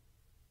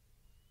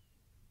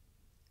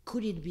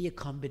 Could it be a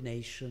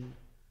combination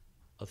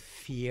of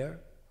fear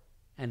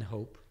and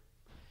hope?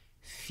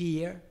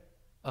 Fear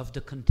of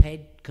the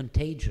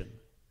contagion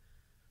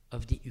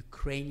of the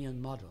Ukrainian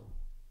model.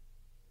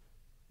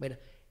 But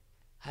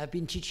I've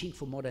been teaching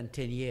for more than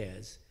 10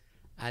 years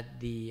at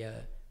the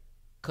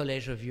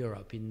College of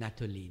Europe in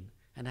Natolin,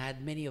 and I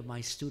had many of my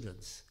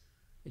students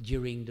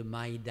during the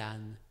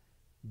Maidan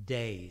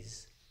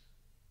days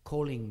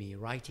calling me,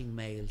 writing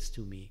mails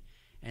to me,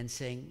 and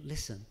saying,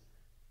 listen,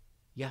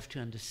 you have to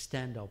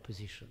understand our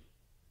position.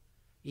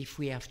 If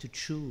we have to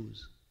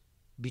choose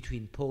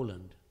between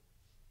Poland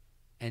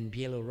and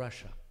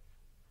Belarus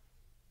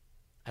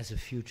as a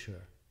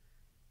future,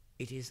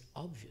 it is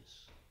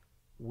obvious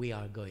we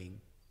are going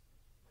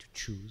to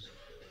choose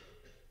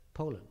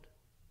Poland.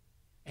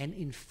 And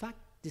in fact,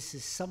 this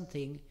is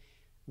something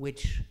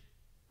which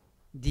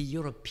the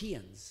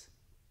Europeans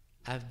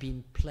have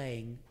been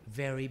playing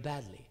very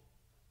badly.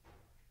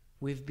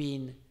 We've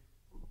been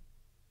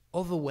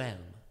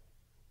overwhelmed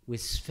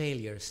with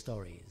failure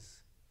stories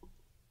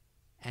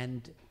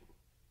and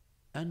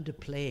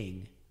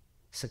underplaying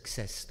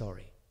success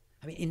story.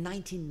 I mean, in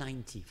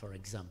 1990, for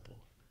example,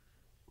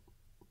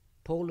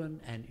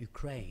 Poland and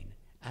Ukraine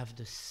have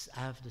the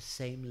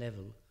same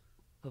level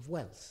of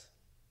wealth.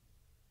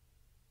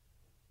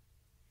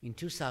 In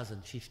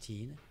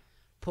 2015,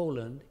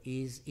 Poland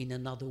is in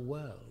another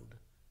world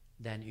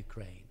than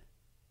Ukraine.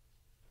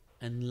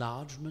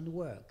 Enlargement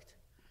worked,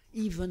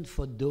 even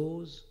for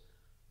those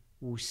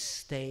who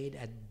stayed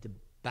at the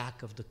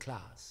back of the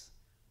class.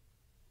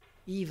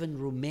 Even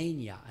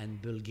Romania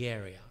and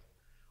Bulgaria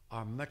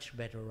are much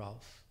better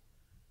off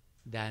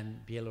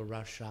than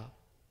Belarus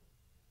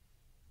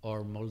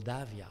or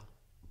Moldavia,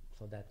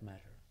 for that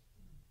matter.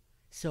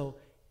 So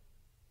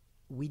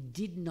we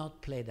did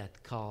not play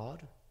that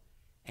card,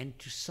 and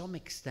to some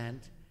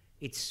extent,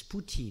 it's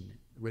Putin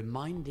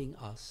reminding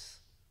us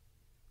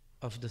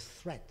of the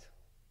threat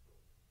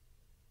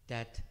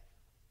that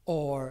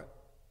our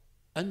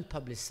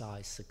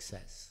unpublicized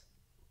success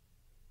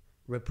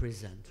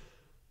represent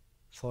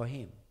for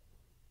him.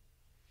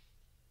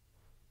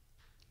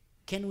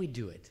 Can we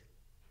do it?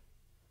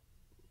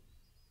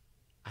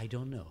 I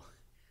don't know.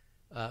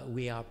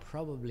 We are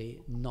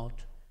probably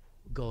not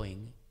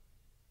going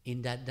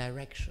in that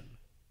direction.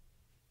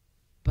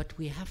 But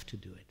we have to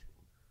do it.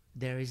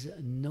 There is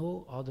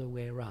no other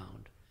way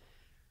around.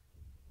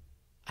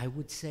 I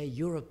would say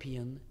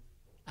Europeans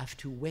have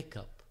to wake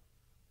up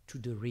to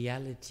the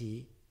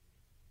reality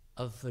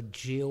of a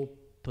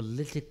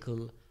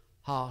geopolitical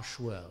harsh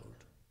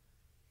world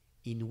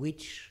in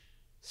which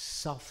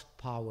soft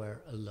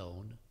power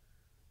alone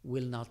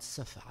will not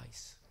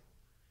suffice.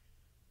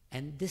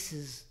 And this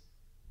is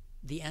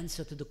the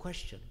answer to the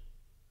question.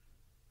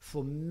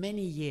 For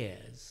many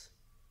years,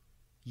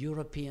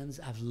 Europeans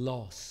have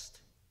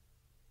lost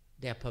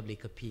their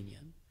public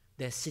opinion,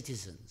 their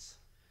citizens,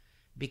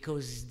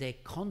 because they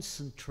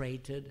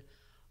concentrated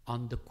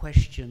on the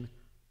question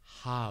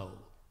how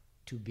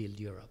to build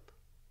Europe,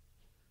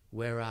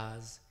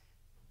 whereas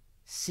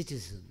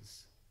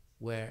citizens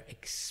were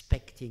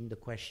expecting the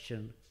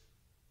question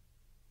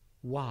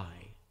why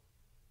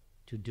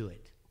to do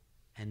it,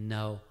 and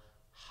now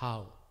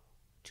how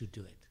to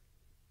do it.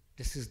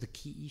 This is the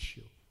key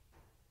issue.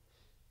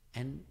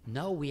 And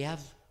now we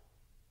have,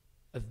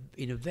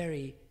 in a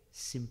very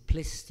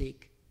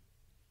simplistic,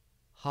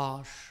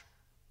 harsh,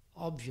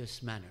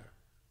 obvious manner,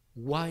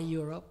 why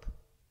Europe?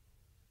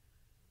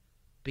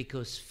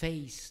 Because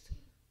faced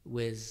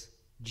with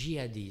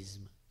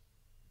jihadism,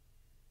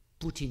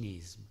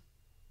 Putinism,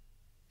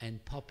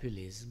 and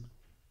populism,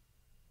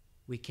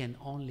 we can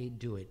only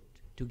do it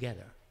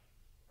together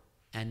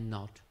and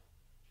not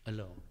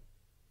alone.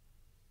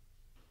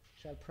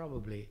 Shall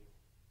probably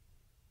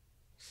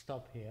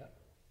stop here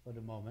for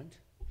the moment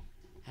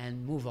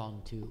and move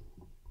on to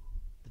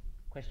the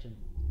question,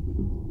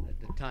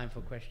 the time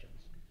for questions.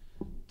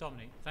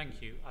 Dominique,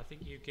 thank you. I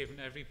think you've given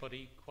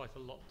everybody quite a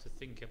lot to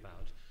think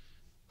about.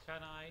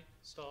 Can I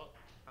start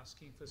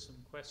asking for some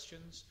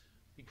questions?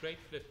 Be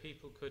grateful if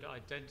people could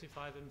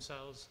identify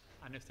themselves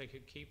and if they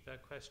could keep their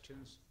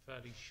questions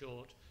fairly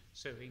short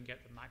so we can get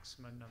the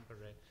maximum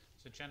number in.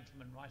 So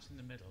gentleman right in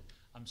the middle.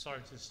 I'm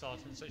sorry to start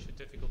in such a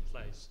difficult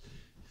place.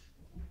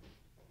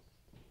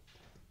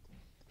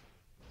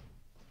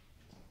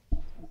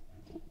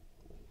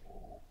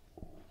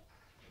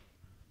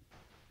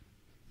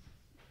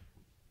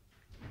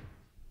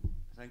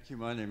 Thank you.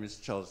 My name is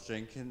Charles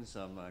Jenkins.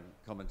 I'm a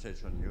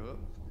commentator on Europe,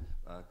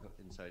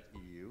 inside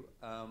EU.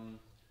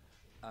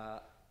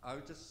 I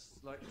would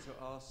just like to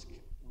ask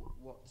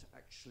what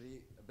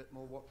actually, a bit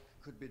more, what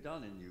could be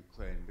done in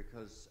Ukraine,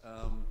 because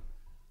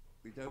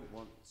we don't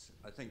want,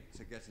 I think,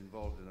 to get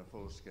involved in a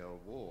full-scale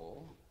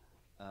war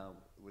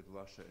with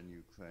Russia and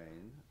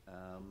Ukraine.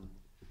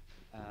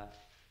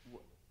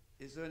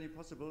 Is there any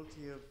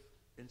possibility of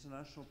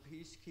international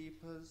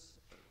peacekeepers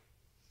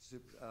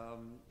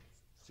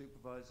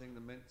supervising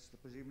the Minsk?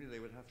 Presumably they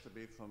would have to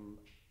be from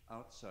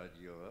outside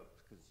Europe,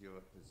 because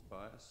Europe is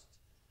biased.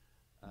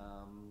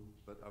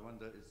 But I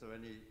wonder, is there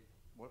any,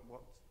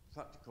 what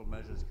practical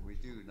measures can we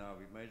do now?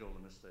 We've made all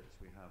the mistakes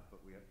we have, but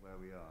where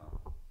we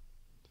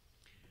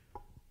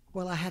are.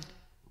 Well, I had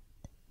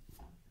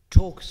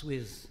talks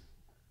with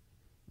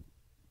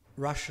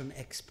Russian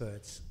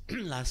experts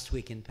last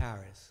week in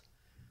Paris.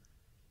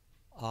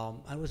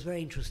 It was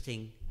very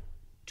interesting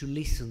to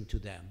listen to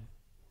them.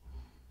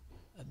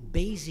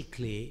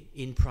 Basically,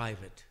 in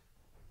private,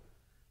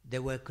 they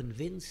were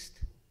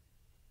convinced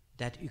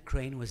that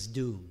Ukraine was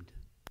doomed,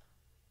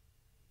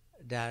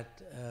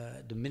 that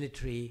the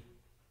military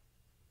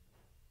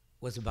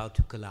was about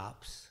to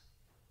collapse,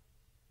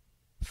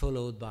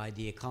 followed by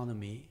the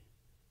economy,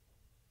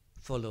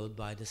 followed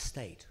by the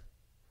state.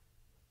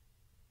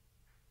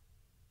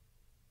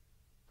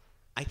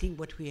 I think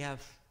what we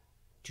have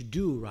to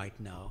do right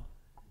now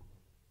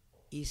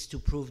is to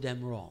prove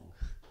them wrong.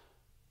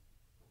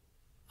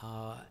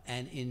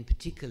 And in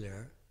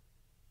particular,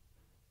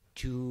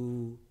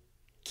 to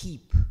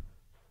keep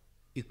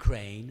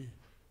Ukraine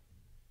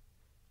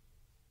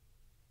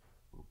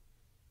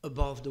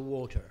above the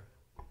water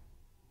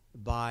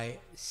by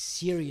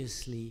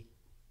seriously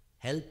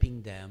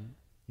helping them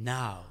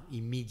now,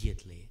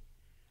 immediately,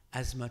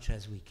 as much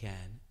as we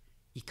can,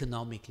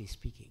 economically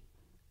speaking.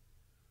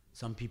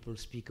 Some people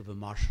speak of a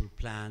Marshall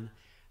Plan.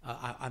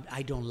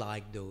 I don't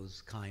like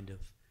those kind of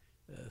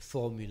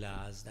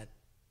formulas that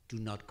do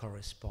not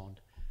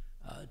correspond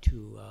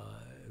to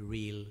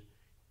real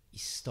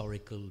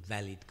historical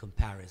valid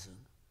comparison.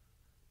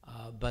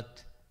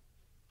 But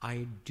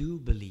I do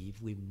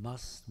believe we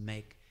must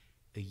make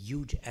a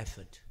huge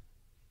effort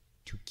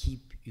to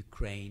keep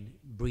Ukraine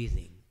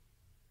breathing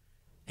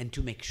and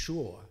to make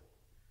sure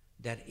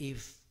that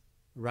if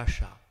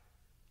Russia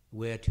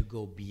were to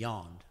go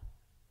beyond,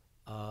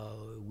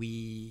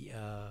 we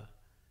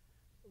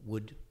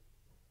would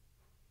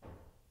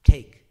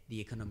take the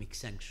economic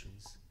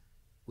sanctions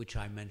which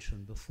I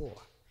mentioned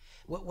before.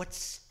 What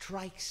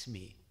strikes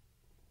me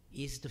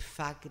is the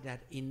fact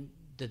that in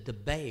the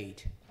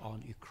debate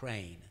on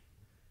Ukraine,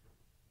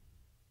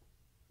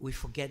 we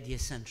forget the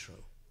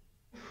essential.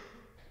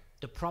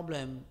 The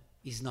problem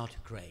is not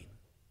Ukraine.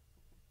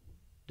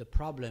 The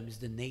problem is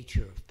the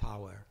nature of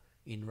power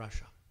in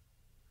Russia.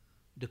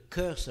 The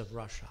curse of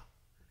Russia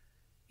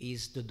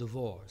is the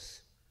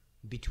divorce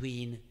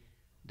between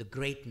the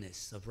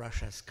greatness of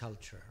Russia's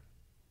culture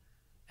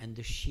and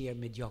the sheer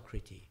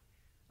mediocrity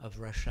of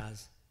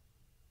Russia's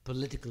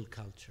political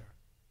culture.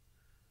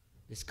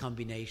 This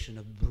combination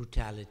of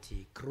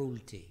brutality,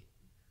 cruelty,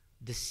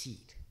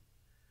 deceit.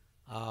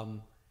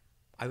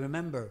 I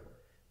remember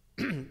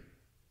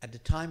at the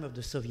time of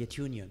the Soviet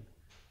Union,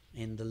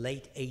 in the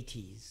late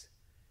 80s,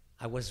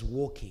 I was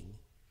walking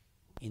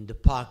in the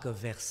park of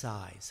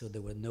Versailles, so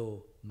there were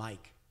no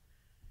mic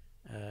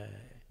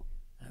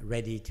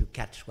ready to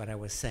catch what I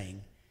was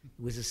saying.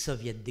 It was a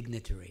Soviet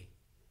dignitary.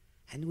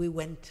 And we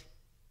went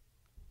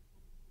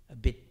a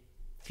bit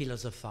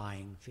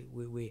philosophizing.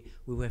 We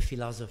were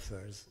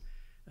philosophers,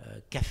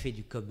 Café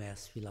du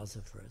Commerce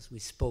philosophers. We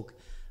spoke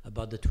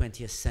about the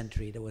 20th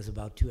century that was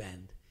about to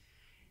end.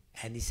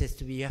 And he says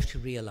to me, you have to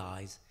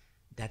realize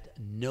that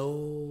no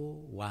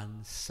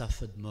one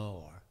suffered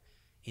more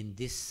in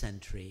this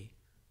century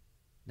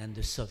than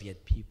the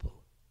Soviet people.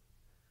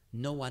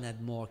 No one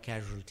had more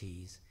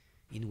casualties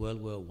in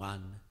World War I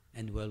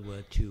and World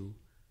War II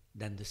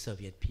than the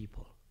Soviet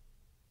people.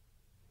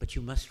 But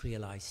you must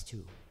realize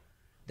too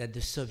that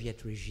the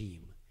Soviet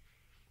regime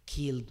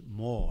killed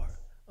more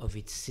of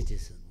its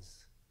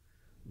citizens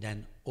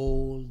than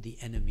all the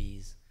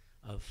enemies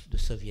of the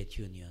Soviet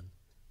Union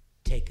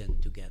taken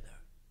together.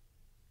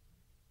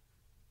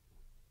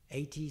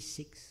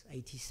 86,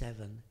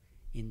 87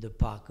 in the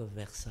park of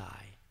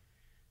Versailles.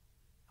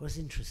 It was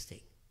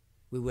interesting.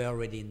 We were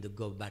already in the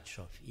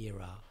Gorbachev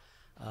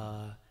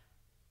era.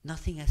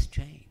 Nothing has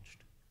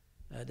changed.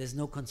 There's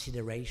no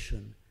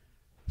consideration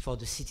for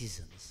the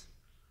citizens.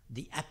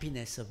 The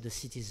happiness of the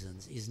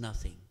citizens is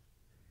nothing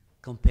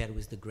compared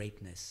with the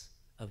greatness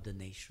of the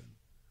nation,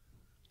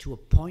 to a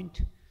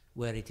point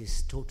where it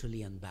is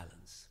totally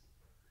unbalanced.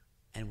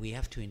 And we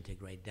have to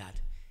integrate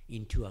that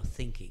into our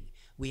thinking.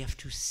 We have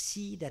to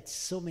see that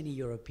so many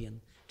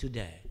Europeans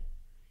today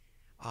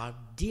are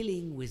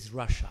dealing with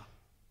Russia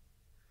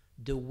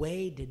the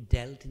way they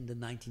dealt in the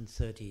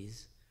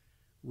 1930s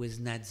with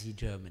Nazi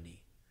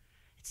Germany.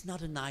 It's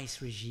not a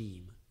nice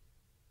regime,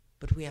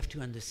 but we have to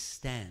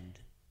understand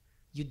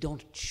you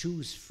don't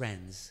choose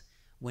friends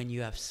when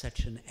you have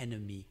such an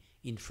enemy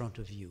in front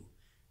of you.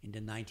 In the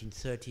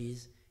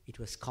 1930s, it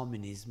was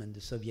communism and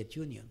the Soviet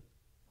Union.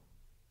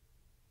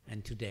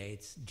 And today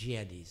it's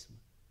jihadism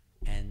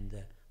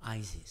and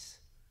ISIS.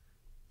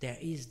 There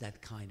is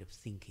that kind of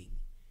thinking,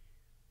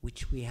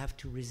 which we have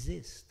to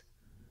resist,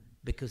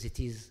 because it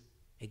is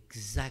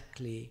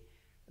exactly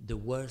the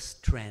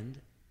worst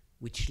trend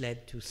which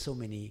led to so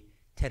many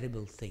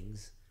terrible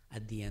things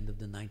at the end of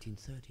the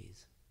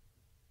 1930s.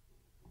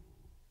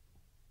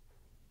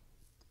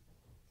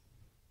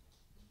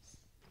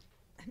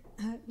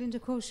 Linda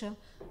Korsha,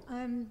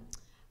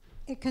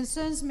 it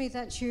concerns me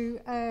that you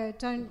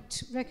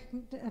don't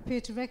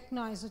appear to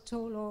recognize at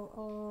all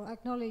or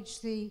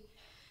acknowledge the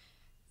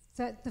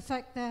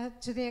fact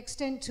that to the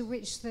extent to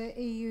which the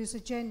EU's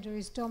agenda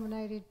is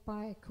dominated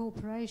by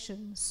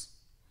corporations,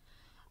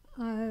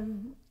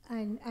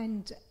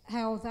 and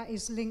how that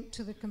is linked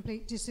to the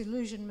complete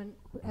disillusionment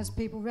as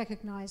people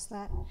recognize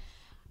that,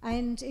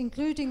 and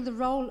including the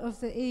role of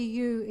the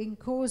EU in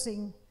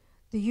causing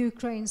the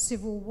Ukraine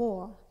civil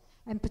war,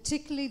 and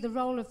particularly the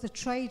role of the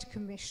Trade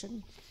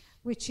Commission,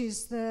 which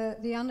is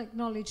the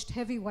unacknowledged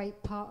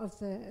heavyweight part of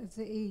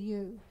the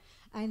EU.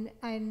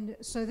 And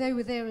so they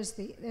were there as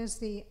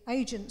the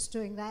agents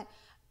doing that.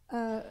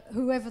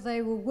 Whoever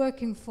they were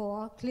working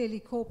for, clearly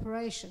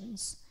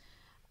corporations.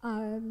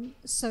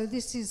 So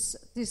this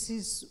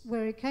is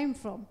where it came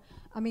from.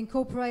 I mean,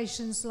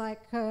 corporations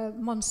like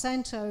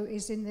Monsanto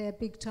is in there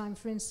big time,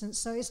 for instance.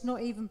 So it's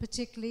not even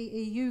particularly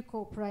EU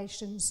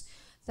corporations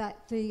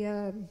that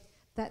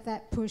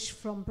that push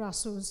from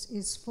Brussels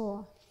is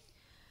for.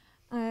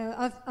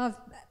 I've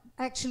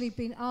actually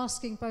been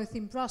asking both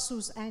in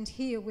Brussels and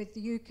here with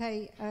the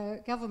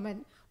UK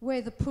government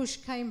where the push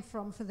came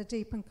from for the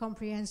deep and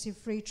comprehensive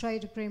free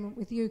trade agreement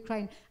with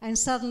Ukraine, and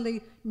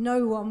suddenly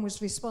no one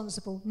was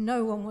responsible.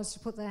 No one was to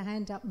put their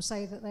hand up and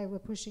say that they were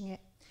pushing it.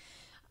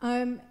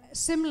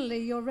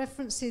 Similarly, your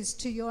references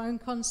to your own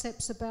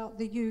concepts about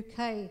the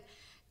UK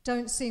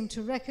don't seem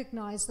to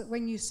recognise that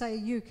when you say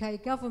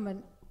UK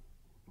government,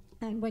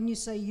 and when you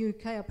say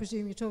UK, I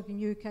presume you're talking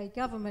UK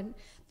government,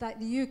 that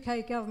the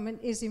UK government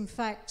is in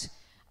fact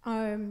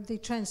the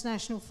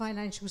transnational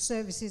financial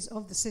services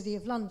of the City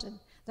of London.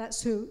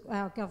 That's who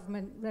our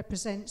government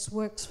represents,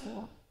 works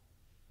for.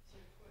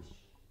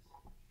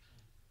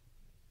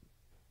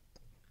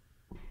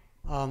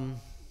 You'd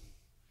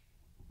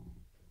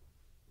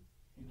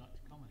like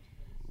to comment?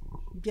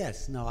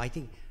 Yes, no, I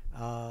think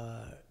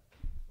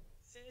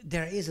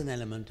there is an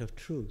element of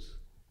truth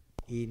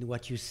in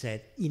what you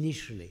said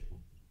initially.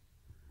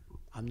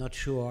 I'm not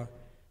sure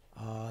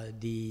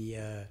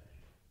the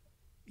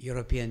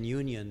European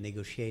Union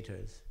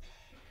negotiators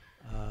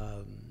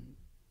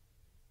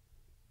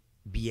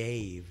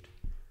behaved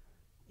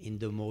in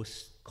the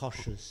most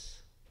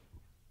cautious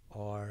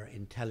or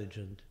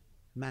intelligent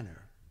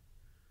manner.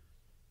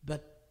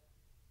 But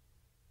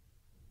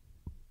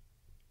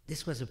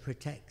this was a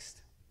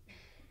pretext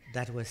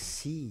that was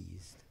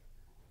seized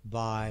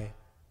by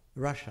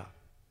Russia.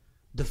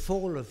 The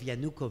fall of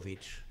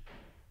Yanukovych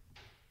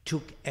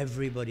took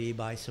everybody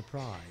by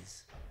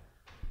surprise.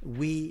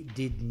 We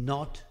did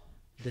not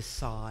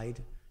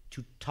decide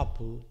to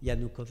topple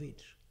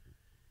Yanukovych.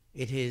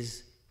 It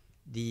is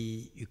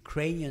the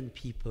Ukrainian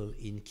people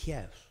in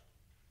Kiev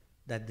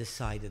that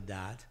decided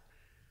that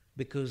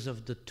because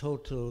of the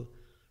total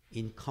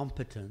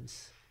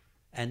incompetence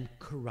and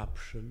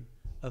corruption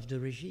of the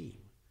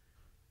regime.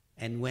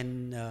 And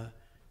when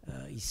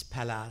his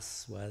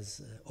palace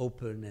was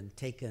opened and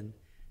taken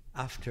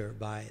after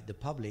by the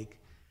public,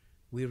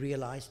 we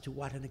realized to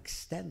what an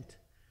extent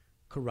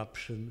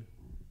corruption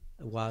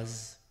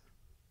was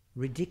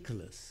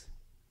ridiculous.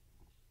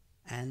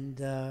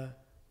 And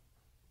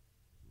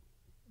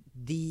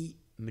the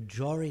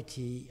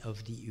majority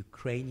of the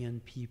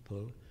Ukrainian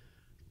people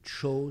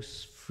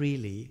chose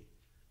freely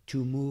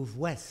to move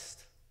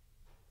west.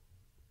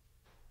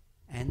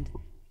 And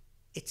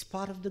it's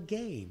part of the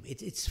game.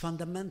 It's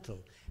fundamental.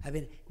 I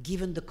mean,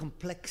 given the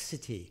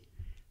complexity,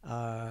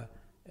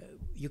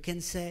 you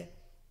can say,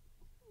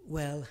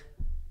 well,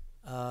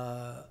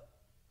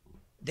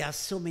 there are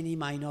so many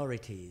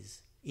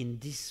minorities in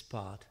this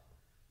part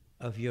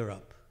of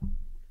Europe.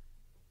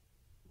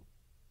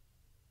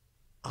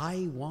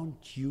 I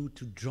want you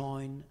to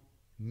join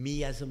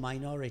me as a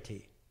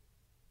minority.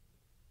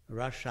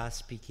 Russia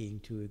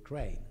speaking to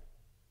Ukraine.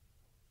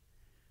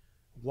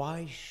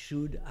 Why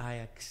should I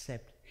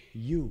accept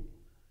you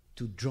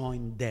to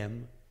join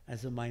them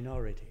as a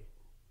minority?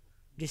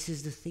 This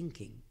is the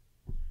thinking.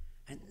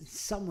 And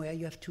somewhere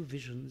you have two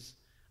visions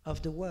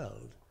of the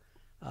world.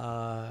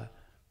 The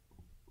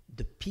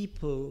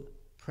people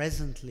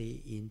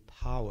presently in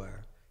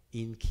power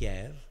in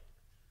Kiev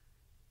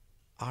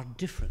are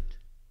different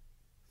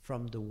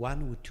from the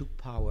one who took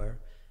power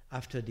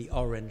after the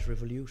Orange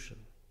Revolution.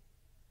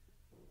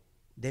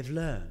 They've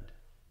learned.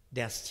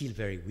 They are still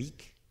very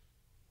weak,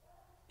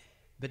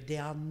 but they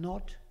are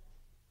not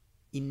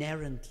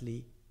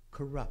inherently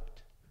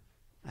corrupt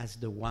as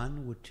the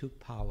one who took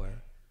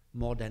power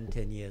more than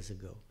 10 years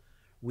ago.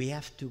 We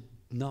have to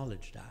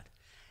acknowledge that.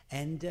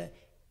 And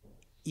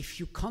if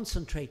you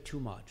concentrate too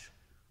much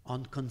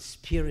on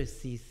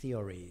conspiracy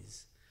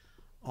theories,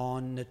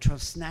 on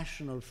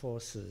transnational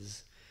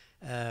forces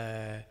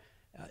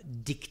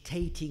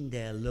dictating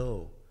their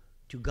law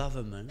to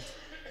government,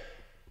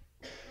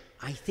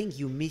 I think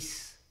you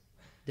miss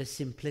the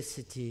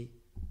simplicity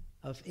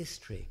of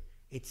history.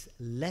 It's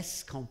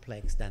less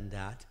complex than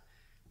that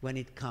when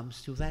it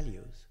comes to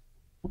values.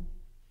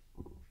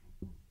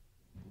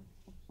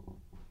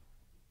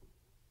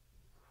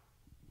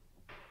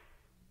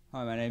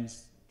 Hi, my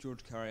name's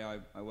George Curry.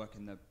 I work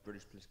in the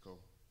British political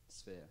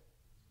sphere.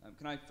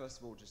 Can I first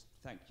of all just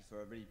thank you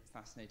for a really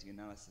fascinating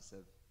analysis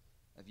of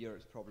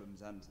Europe's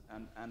problems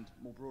and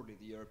more broadly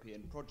the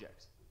European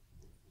project.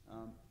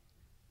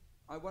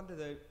 I wonder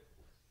though,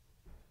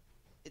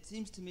 it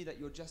seems to me that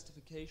your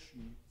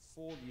justification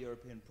for the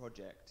European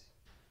project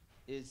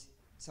is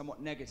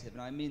somewhat negative,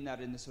 and I mean that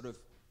in the sort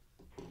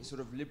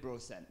of liberal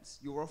sense.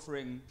 You're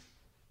offering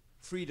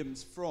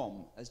freedoms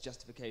from as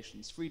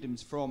justifications,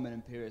 freedoms from an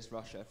imperialist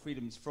Russia,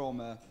 freedoms from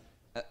a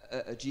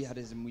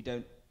jihadism we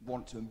don't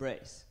want to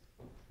embrace.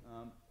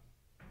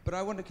 But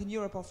I wonder, can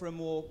Europe offer a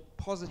more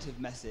positive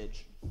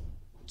message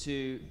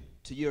to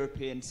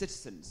European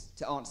citizens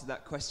to answer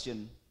that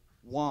question,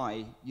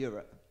 why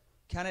Europe?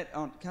 Can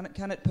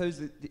it pose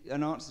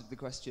an answer to the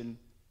question,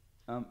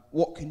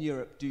 what can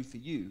Europe do for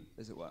you,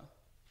 as it were?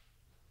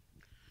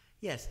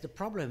 Yes, the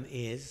problem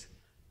is,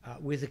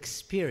 with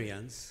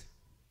experience,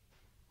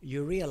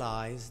 you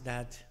realize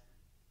that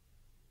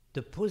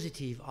the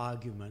positive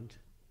argument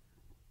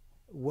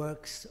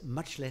works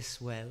much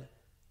less well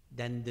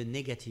than the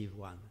negative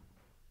one.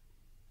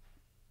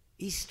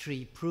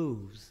 History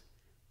proves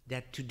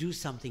that to do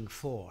something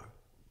for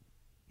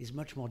is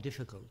much more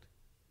difficult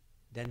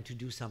than to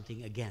do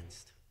something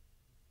against.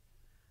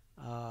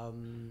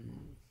 The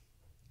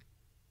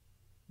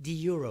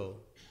euro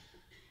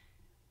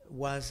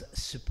was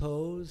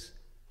supposed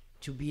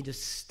to be the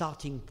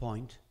starting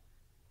point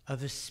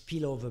of a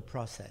spillover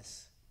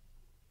process.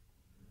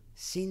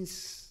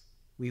 Since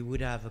we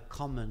would have a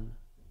common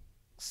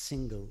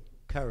single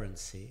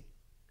currency,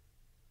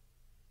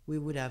 we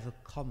would have a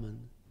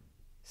common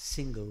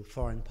single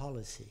foreign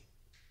policy.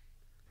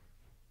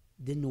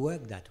 Didn't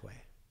work that way.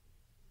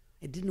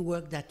 It didn't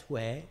work that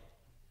way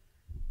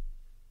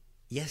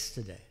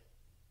yesterday,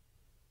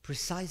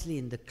 precisely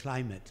in the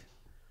climate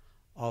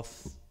of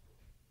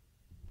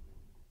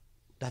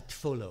that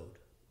followed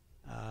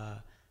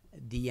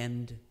the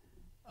end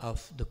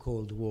of the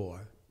Cold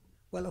War.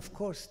 Well, of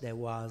course, there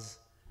was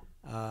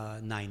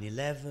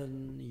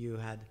 9/11, you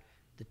had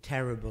the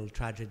terrible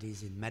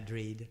tragedies in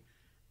Madrid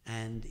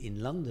and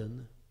in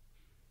London,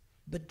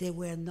 but they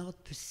were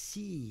not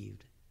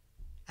perceived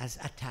as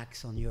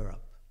attacks on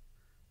Europe.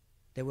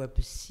 They were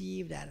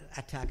perceived as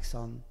attacks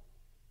on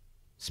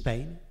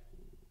Spain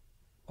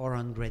or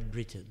on Great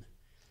Britain.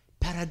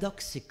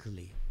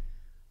 Paradoxically,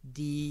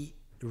 the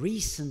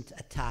recent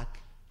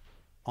attack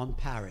on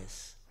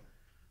Paris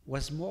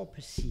was more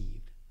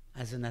perceived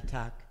as an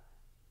attack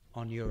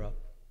on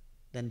Europe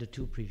than the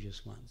two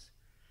previous ones.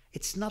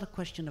 It's not a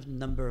question of the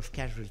number of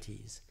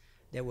casualties.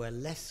 There were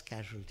less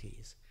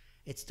casualties.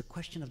 It's the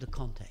question of the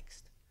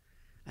context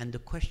and the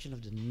question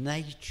of the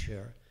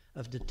nature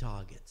of the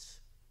targets.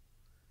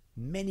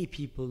 Many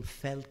people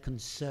felt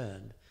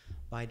concerned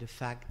by the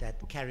fact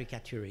that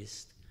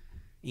caricaturists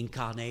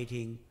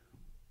incarnating,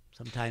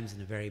 sometimes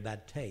in a very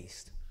bad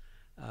taste,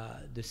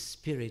 the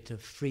spirit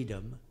of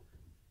freedom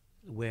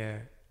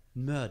were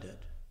murdered.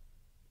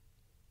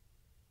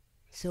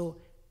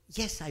 So,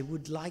 yes, I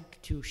would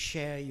like to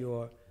share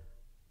your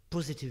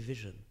positive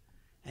vision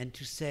and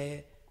to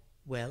say,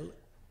 well,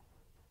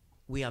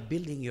 we are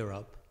building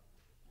Europe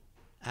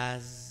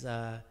as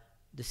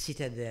the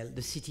citadel,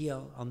 the city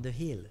on the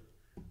hill,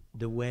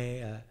 the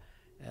way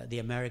the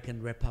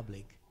American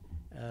Republic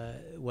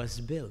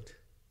was built.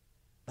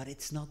 But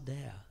it's not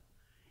there.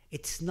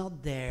 It's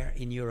not there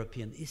in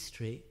European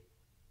history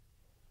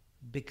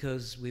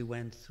because we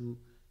went through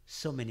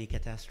so many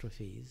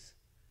catastrophes,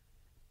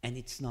 and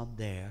it's not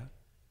there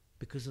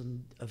because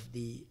of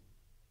the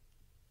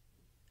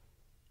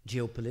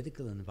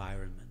geopolitical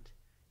environment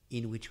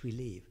in which we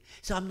live.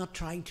 So I'm not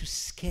trying to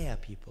scare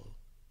people.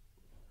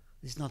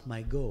 This is not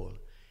my goal.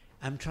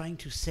 I'm trying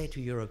to say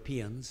to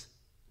Europeans,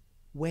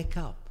 wake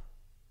up.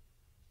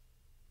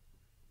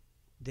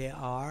 There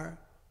are,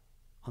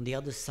 on the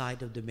other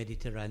side of the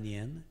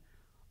Mediterranean,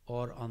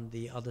 or on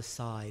the other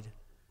side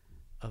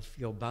of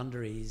your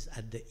boundaries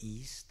at the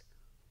east,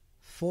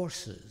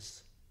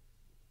 forces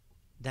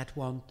that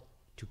want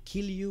to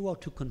kill you or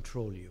to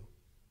control you.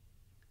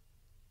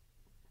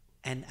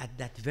 And at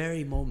that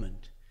very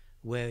moment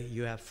where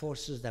you have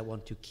forces that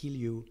want to kill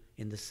you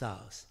in the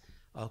south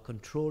or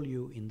control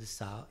you in the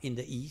south, in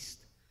the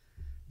east,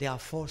 there are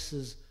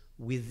forces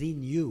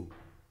within you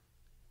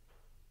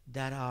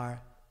that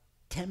are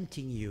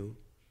tempting you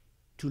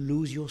to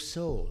lose your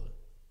soul,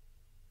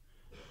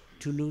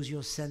 to lose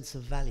your sense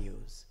of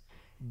values,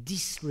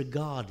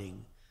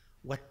 disregarding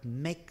what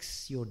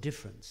makes your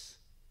difference: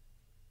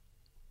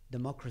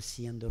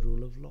 democracy and the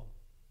rule of law.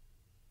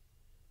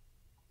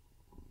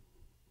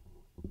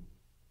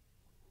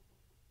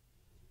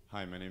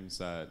 Hi, my name's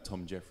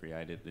Tom Jeffrey.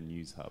 I edit the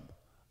News Hub.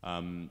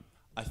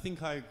 I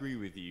think I agree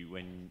with you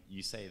when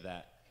you say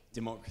that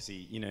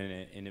democracy, you know,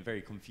 in a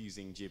very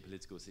confusing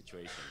geopolitical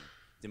situation,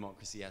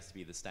 democracy has to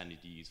be the standard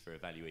you use for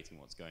evaluating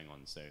what's going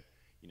on. So,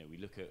 you know, we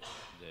look at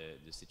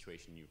the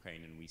situation in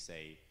Ukraine and we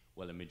say,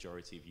 well, a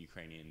majority of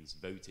Ukrainians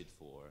voted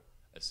for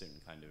a certain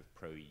kind of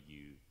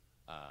pro-EU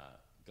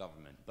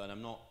government, but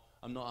I'm not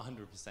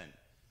 100%.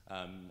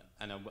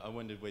 And I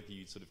wondered whether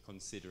you'd sort of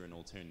consider an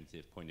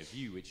alternative point of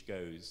view, which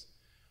goes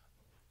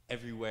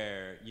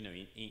everywhere, you know,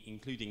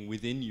 including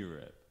within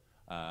Europe,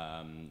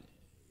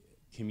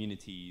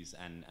 communities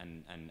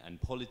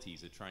and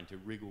polities are trying to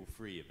wriggle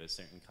free of a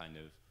certain kind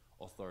of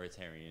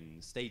authoritarian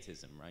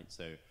statism, right?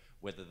 So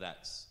whether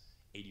that's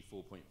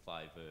 84.5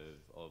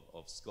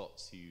 of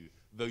Scots who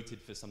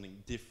voted for something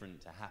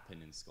different to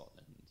happen in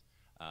Scotland,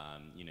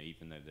 you know,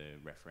 even though the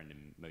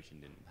referendum motion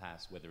didn't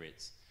pass, whether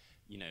it's,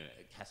 you know,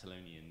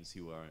 Catalonians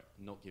who are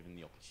not given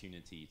the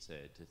opportunity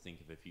to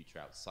think of a future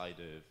outside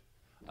of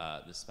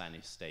the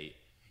Spanish state,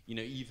 you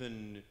know,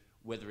 even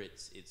whether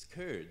it's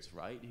Kurds,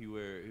 right, who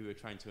are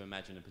trying to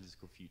imagine a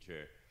political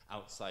future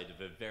outside of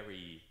a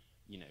very,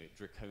 you know,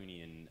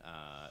 draconian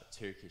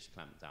Turkish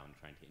clampdown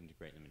trying to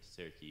integrate them into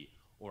Turkey,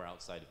 or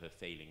outside of a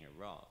failing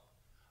Iraq.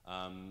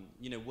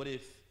 You know, what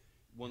if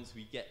once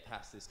we get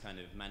past this kind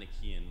of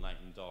Manichaean light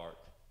and dark,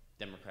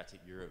 democratic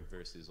Europe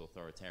versus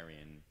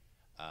authoritarian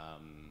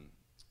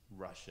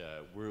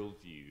Russia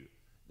worldview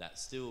that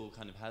still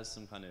kind of has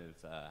some kind of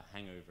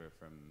hangover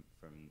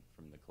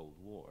from the Cold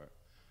War?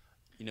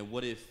 You know,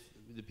 what if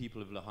the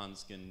people of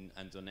Luhansk and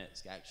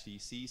Donetsk actually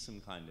see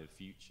some kind of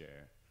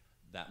future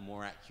that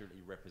more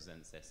accurately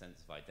represents their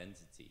sense of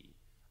identity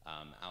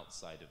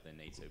outside of the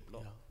NATO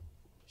bloc?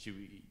 Yeah.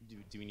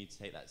 Do we need to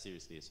take that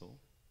seriously at all?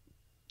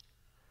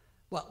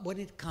 Well, when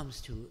it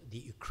comes to the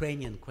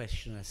Ukrainian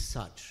question as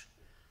such,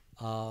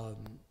 I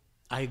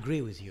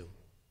agree with you.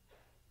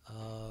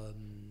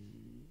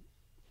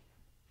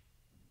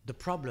 The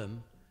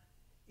problem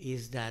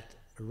is that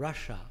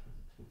Russia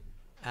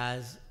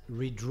has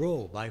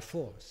redrawn by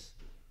force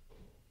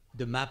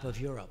the map of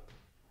Europe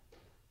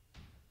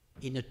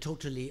in a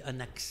totally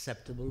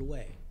unacceptable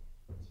way.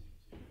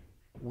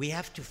 We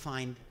have to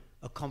find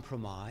a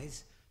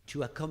compromise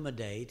to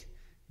accommodate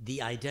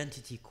the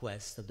identity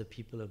quest of the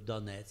people of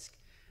Donetsk,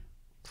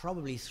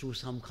 probably through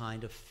some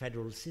kind of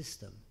federal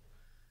system.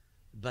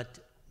 But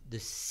the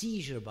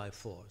seizure by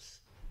force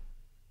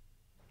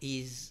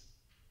is,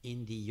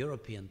 in the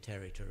European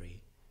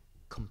territory,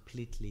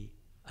 completely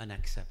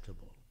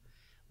unacceptable.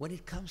 When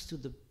it comes to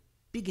the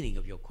beginning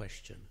of your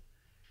question,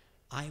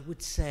 I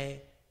would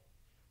say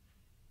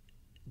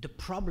the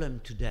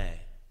problem today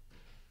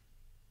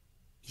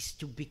is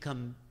to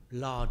become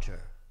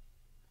larger,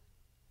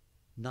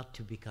 not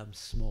to become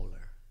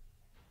smaller.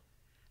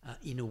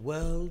 In a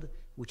world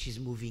which is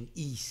moving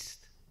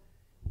east,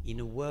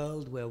 in a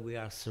world where we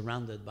are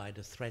surrounded by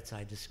the threats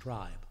I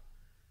describe,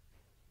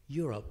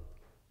 Europe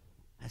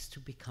has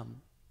to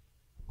become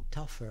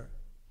tougher,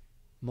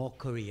 more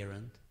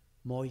coherent,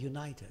 more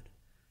united.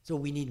 So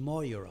we need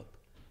more Europe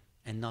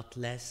and not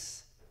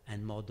less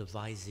and more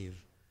divisive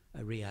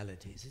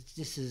realities.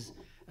 This is,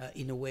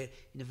 in a way,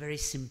 in a very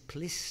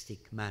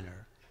simplistic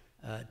manner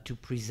to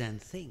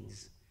present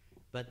things.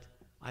 But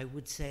I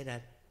would say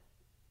that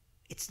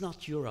it's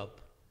not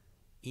Europe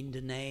in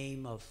the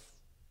name of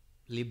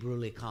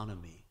liberal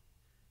economy.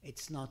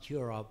 It's not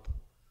Europe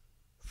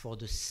for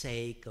the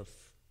sake of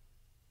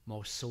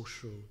more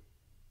social,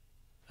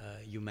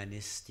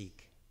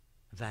 humanistic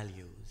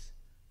values.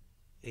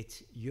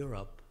 It's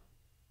Europe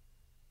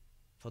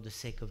for the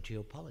sake of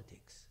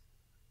geopolitics,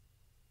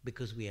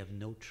 because we have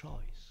no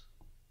choice,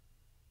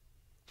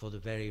 for the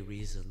very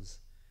reasons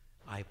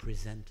I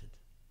presented.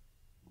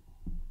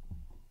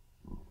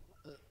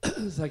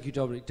 Thank you,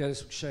 Dominic.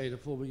 Dennis McShane, a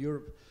former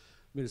Europe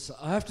minister.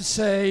 I have to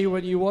say,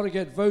 when you want to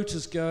get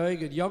voters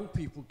going and young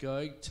people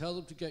going, tell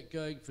them to get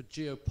going for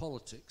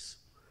geopolitics.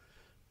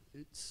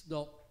 It's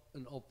not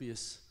an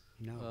obvious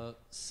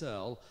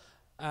sell.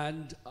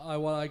 And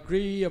while I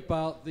agree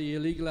about the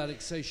illegal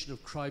annexation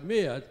of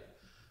Crimea,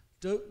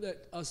 don't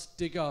let us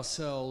dig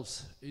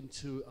ourselves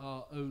into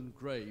our own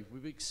grave.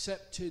 We've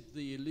accepted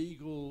the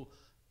illegal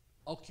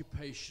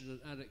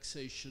occupation and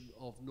annexation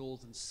of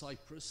northern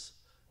Cyprus,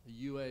 a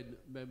UN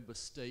member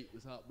state,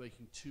 without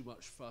making too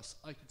much fuss.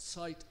 I could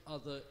cite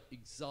other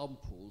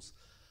examples.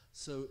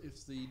 So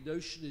if the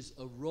notion is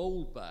a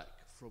rollback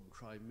from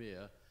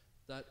Crimea,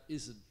 that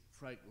isn't,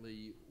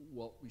 frankly,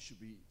 what we should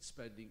be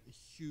spending a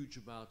huge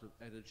amount of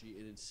energy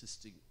in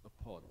insisting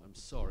upon. I'm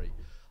sorry.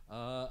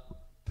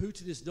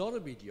 Putin is not a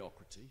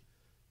mediocrity.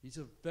 He's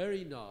a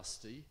very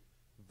nasty,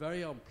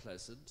 very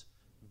unpleasant,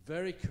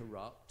 very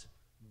corrupt,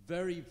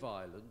 very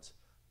violent,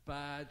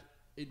 bad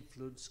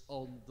influence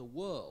on the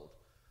world.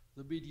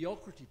 The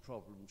mediocrity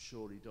problem,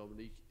 surely,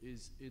 Dominique,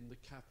 is in the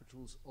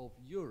capitals of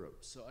Europe.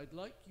 So I'd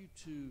like you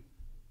to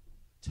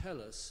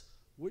tell us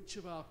which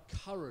of our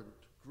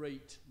current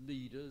great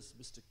leaders,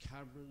 Mr.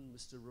 Cameron,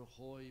 Mr.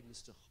 Rajoy,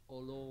 Mr.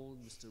 Hollande,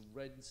 Mr.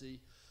 Renzi,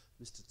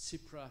 Mr.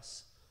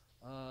 Tsipras,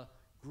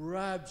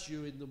 grabs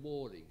you in the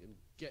morning and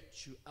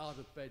gets you out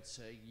of bed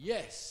saying,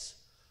 yes,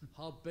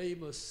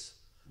 habemus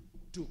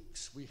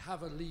dux, we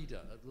have a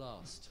leader at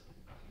last?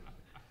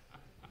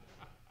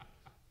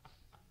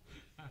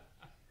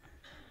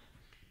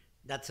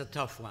 That's a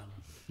tough one.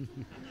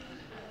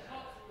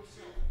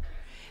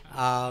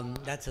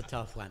 That's a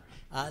tough one.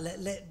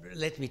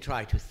 Let me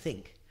try to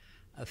think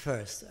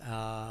first.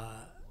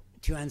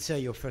 To answer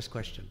your first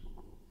question,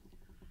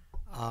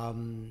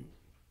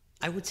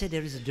 I would say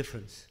there is a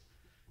difference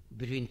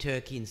between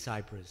Turkey and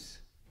Cyprus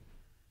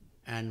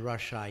and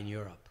Russia in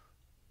Europe.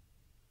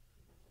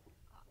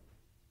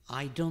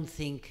 I don't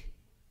think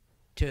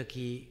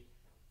Turkey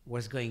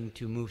was going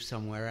to move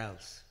somewhere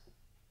else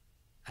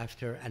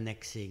after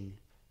annexing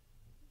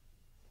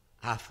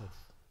half of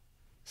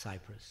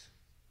Cyprus.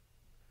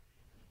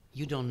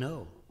 You don't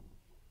know.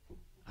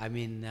 I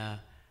mean,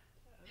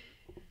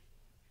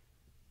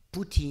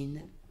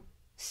 Putin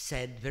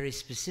said very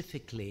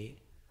specifically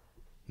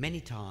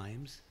many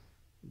times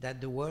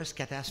that the worst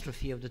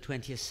catastrophe of the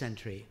 20th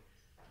century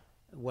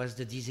was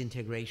the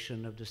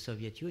disintegration of the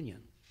Soviet Union.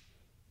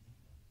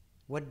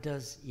 What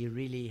does he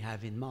really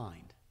have in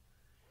mind?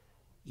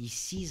 He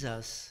sees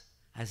us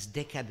as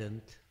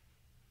decadent,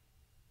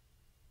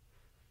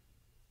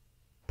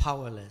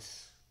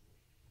 powerless,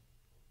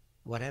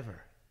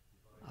 whatever,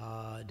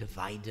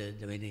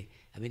 divided. I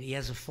mean, he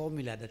has a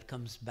formula that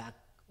comes back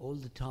all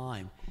the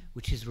time,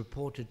 which is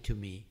reported to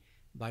me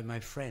by my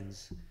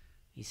friends.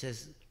 He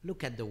says,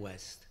 look at the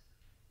West.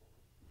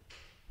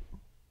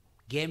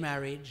 Gay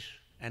marriage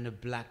and a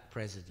black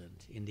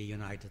president in the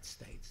United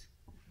States.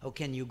 How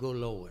can you go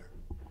lower?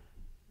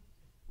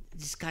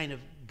 This kind of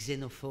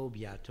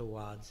xenophobia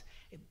towards,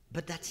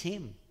 but that's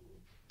him.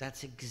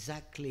 That's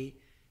exactly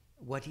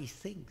what he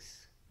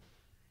thinks.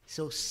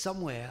 So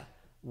somewhere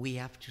we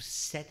have to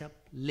set up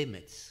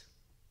limits.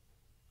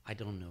 I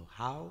don't know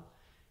how,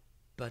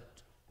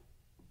 but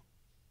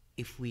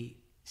if we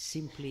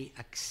simply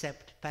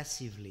accept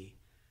passively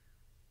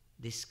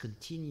this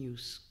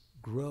continuous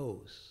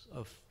growth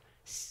of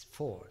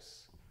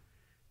force,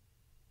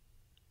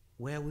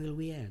 where will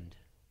we end?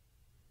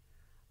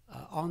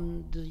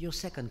 Your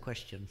second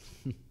question,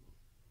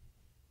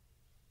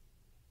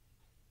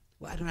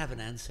 well, I don't have an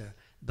answer,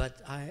 but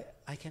I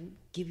can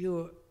give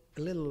you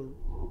a little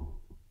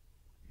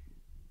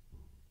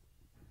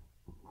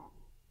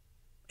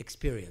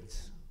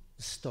experience,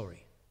 a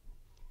story.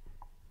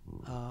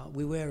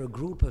 We were a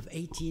group of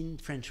 18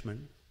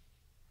 Frenchmen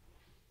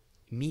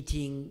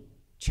meeting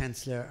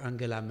Chancellor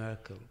Angela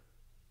Merkel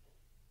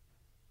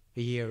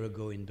a year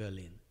ago in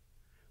Berlin.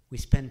 We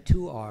spent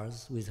 2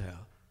 hours with her.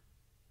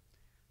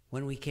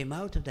 When we came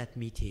out of that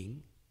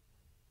meeting,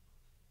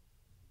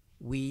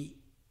 we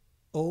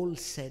all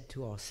said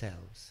to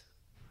ourselves,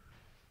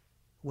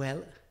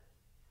 well,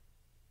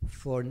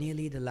 for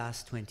nearly the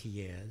last 20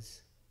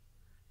 years,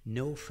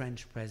 no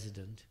French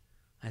president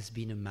has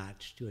been a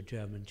match to a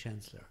German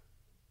chancellor.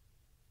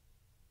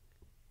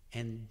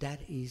 And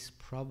that is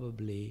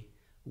probably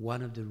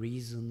one of the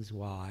reasons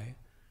why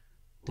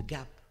the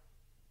gap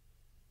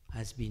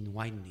has been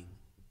widening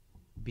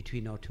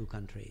between our two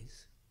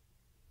countries.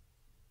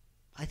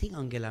 I think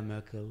Angela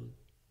Merkel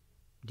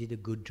did a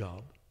good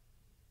job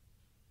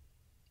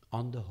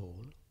on the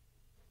whole.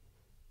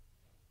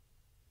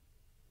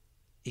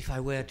 If I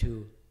were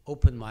to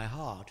open my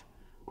heart,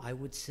 I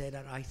would say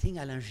that I think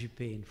Alain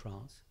Juppé in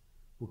France,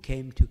 who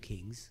came to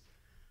King's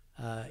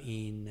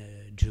in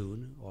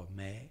June or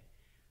May,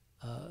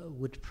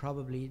 would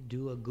probably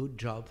do a good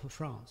job for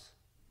France,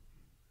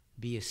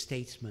 be a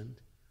statesman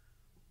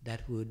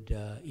that would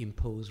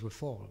impose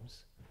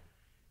reforms.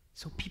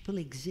 So people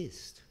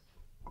exist.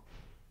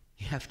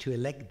 You have to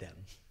elect them.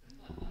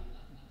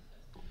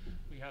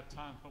 We have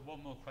time for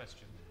one more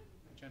question.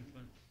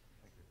 Gentlemen.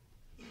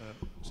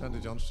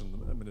 Sandy Johnston,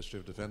 Ministry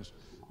of Defence.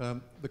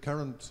 The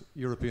current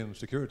European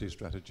security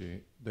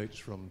strategy dates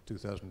from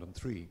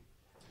 2003.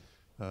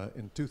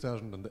 In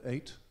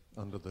 2008,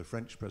 under the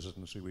French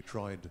presidency, we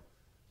tried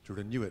to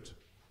renew it,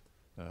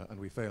 and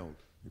we failed.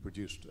 We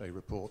produced a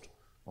report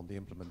on the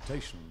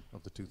implementation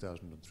of the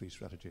 2003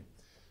 strategy.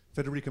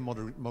 Federica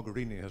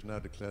Mogherini has now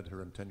declared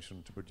her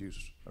intention to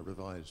produce a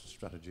revised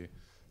strategy,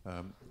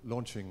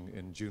 launching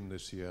in June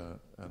this year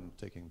and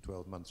taking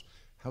 12 months.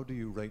 How do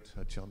you rate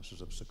her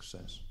chances of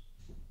success?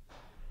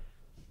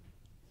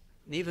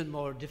 An even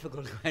more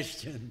difficult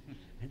question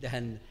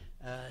than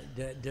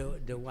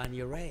the one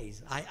you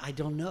raised. I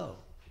don't know.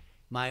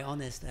 My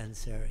honest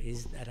answer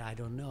is that I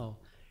don't know.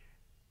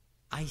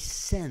 I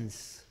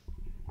sense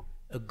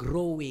a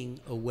growing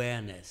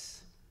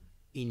awareness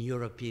in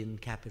European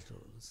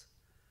capitals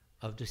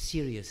of the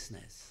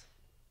seriousness,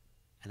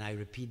 and I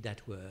repeat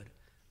that word,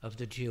 of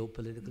the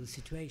geopolitical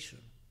situation.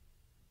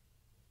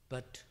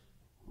 But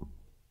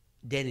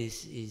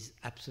Dennis is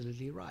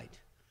absolutely right.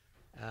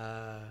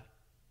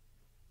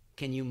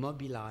 Can you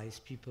mobilize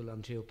people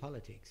on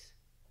geopolitics?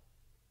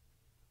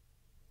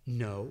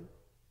 No,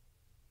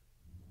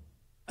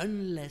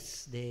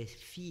 unless they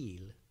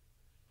feel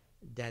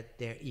that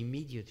their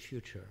immediate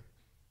future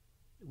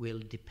will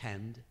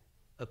depend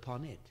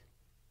upon it.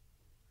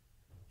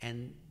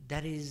 And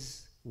that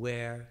is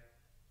where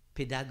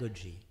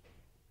pedagogy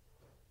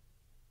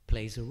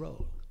plays a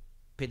role.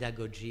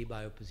 Pedagogy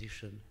by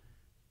opposition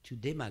to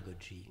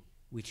demagogy,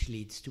 which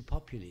leads to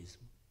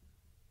populism.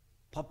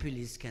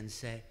 Populists can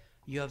say,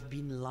 you have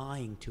been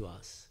lying to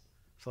us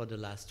for the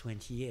last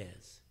 20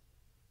 years.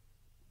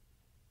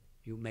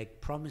 You make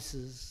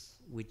promises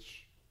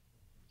which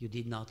you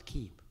did not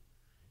keep.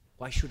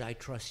 Why should I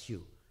trust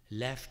you?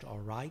 Left or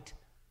right,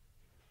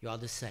 you are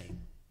the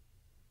same.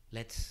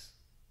 Let's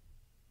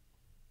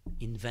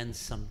invent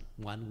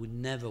someone who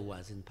never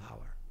was in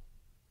power.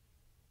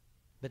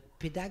 But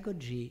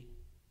pedagogy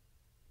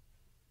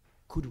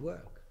could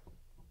work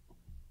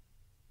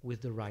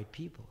with the right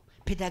people.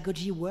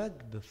 Pedagogy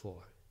worked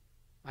before.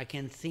 I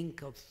can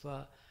think of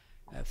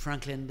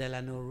Franklin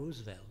Delano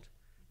Roosevelt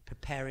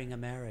preparing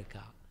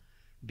America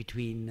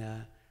between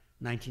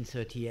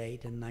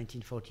 1938 and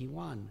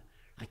 1941.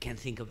 I can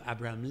think of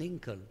Abraham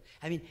Lincoln.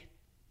 I mean,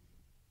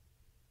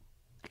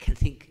 I can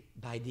think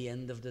by the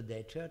end of the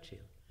day Churchill.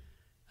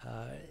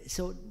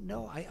 So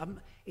no,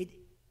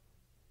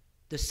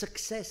 the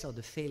success or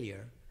the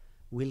failure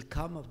will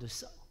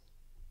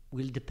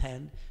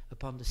depend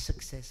upon the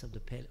success of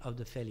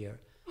the failure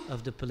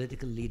of the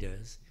political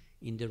leaders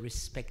in the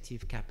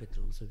respective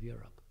capitals of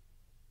Europe.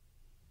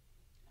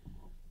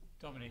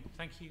 Dominique,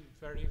 thank you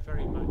very,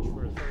 very much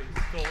for a very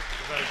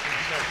thought-provoking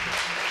session.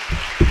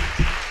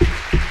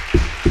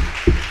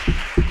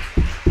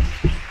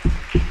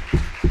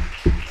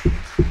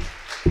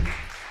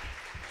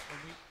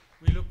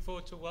 We look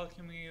forward to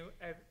welcoming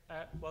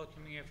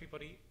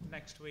everybody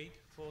next week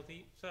for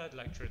the third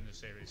lecture in the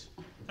series.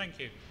 Thank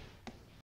you.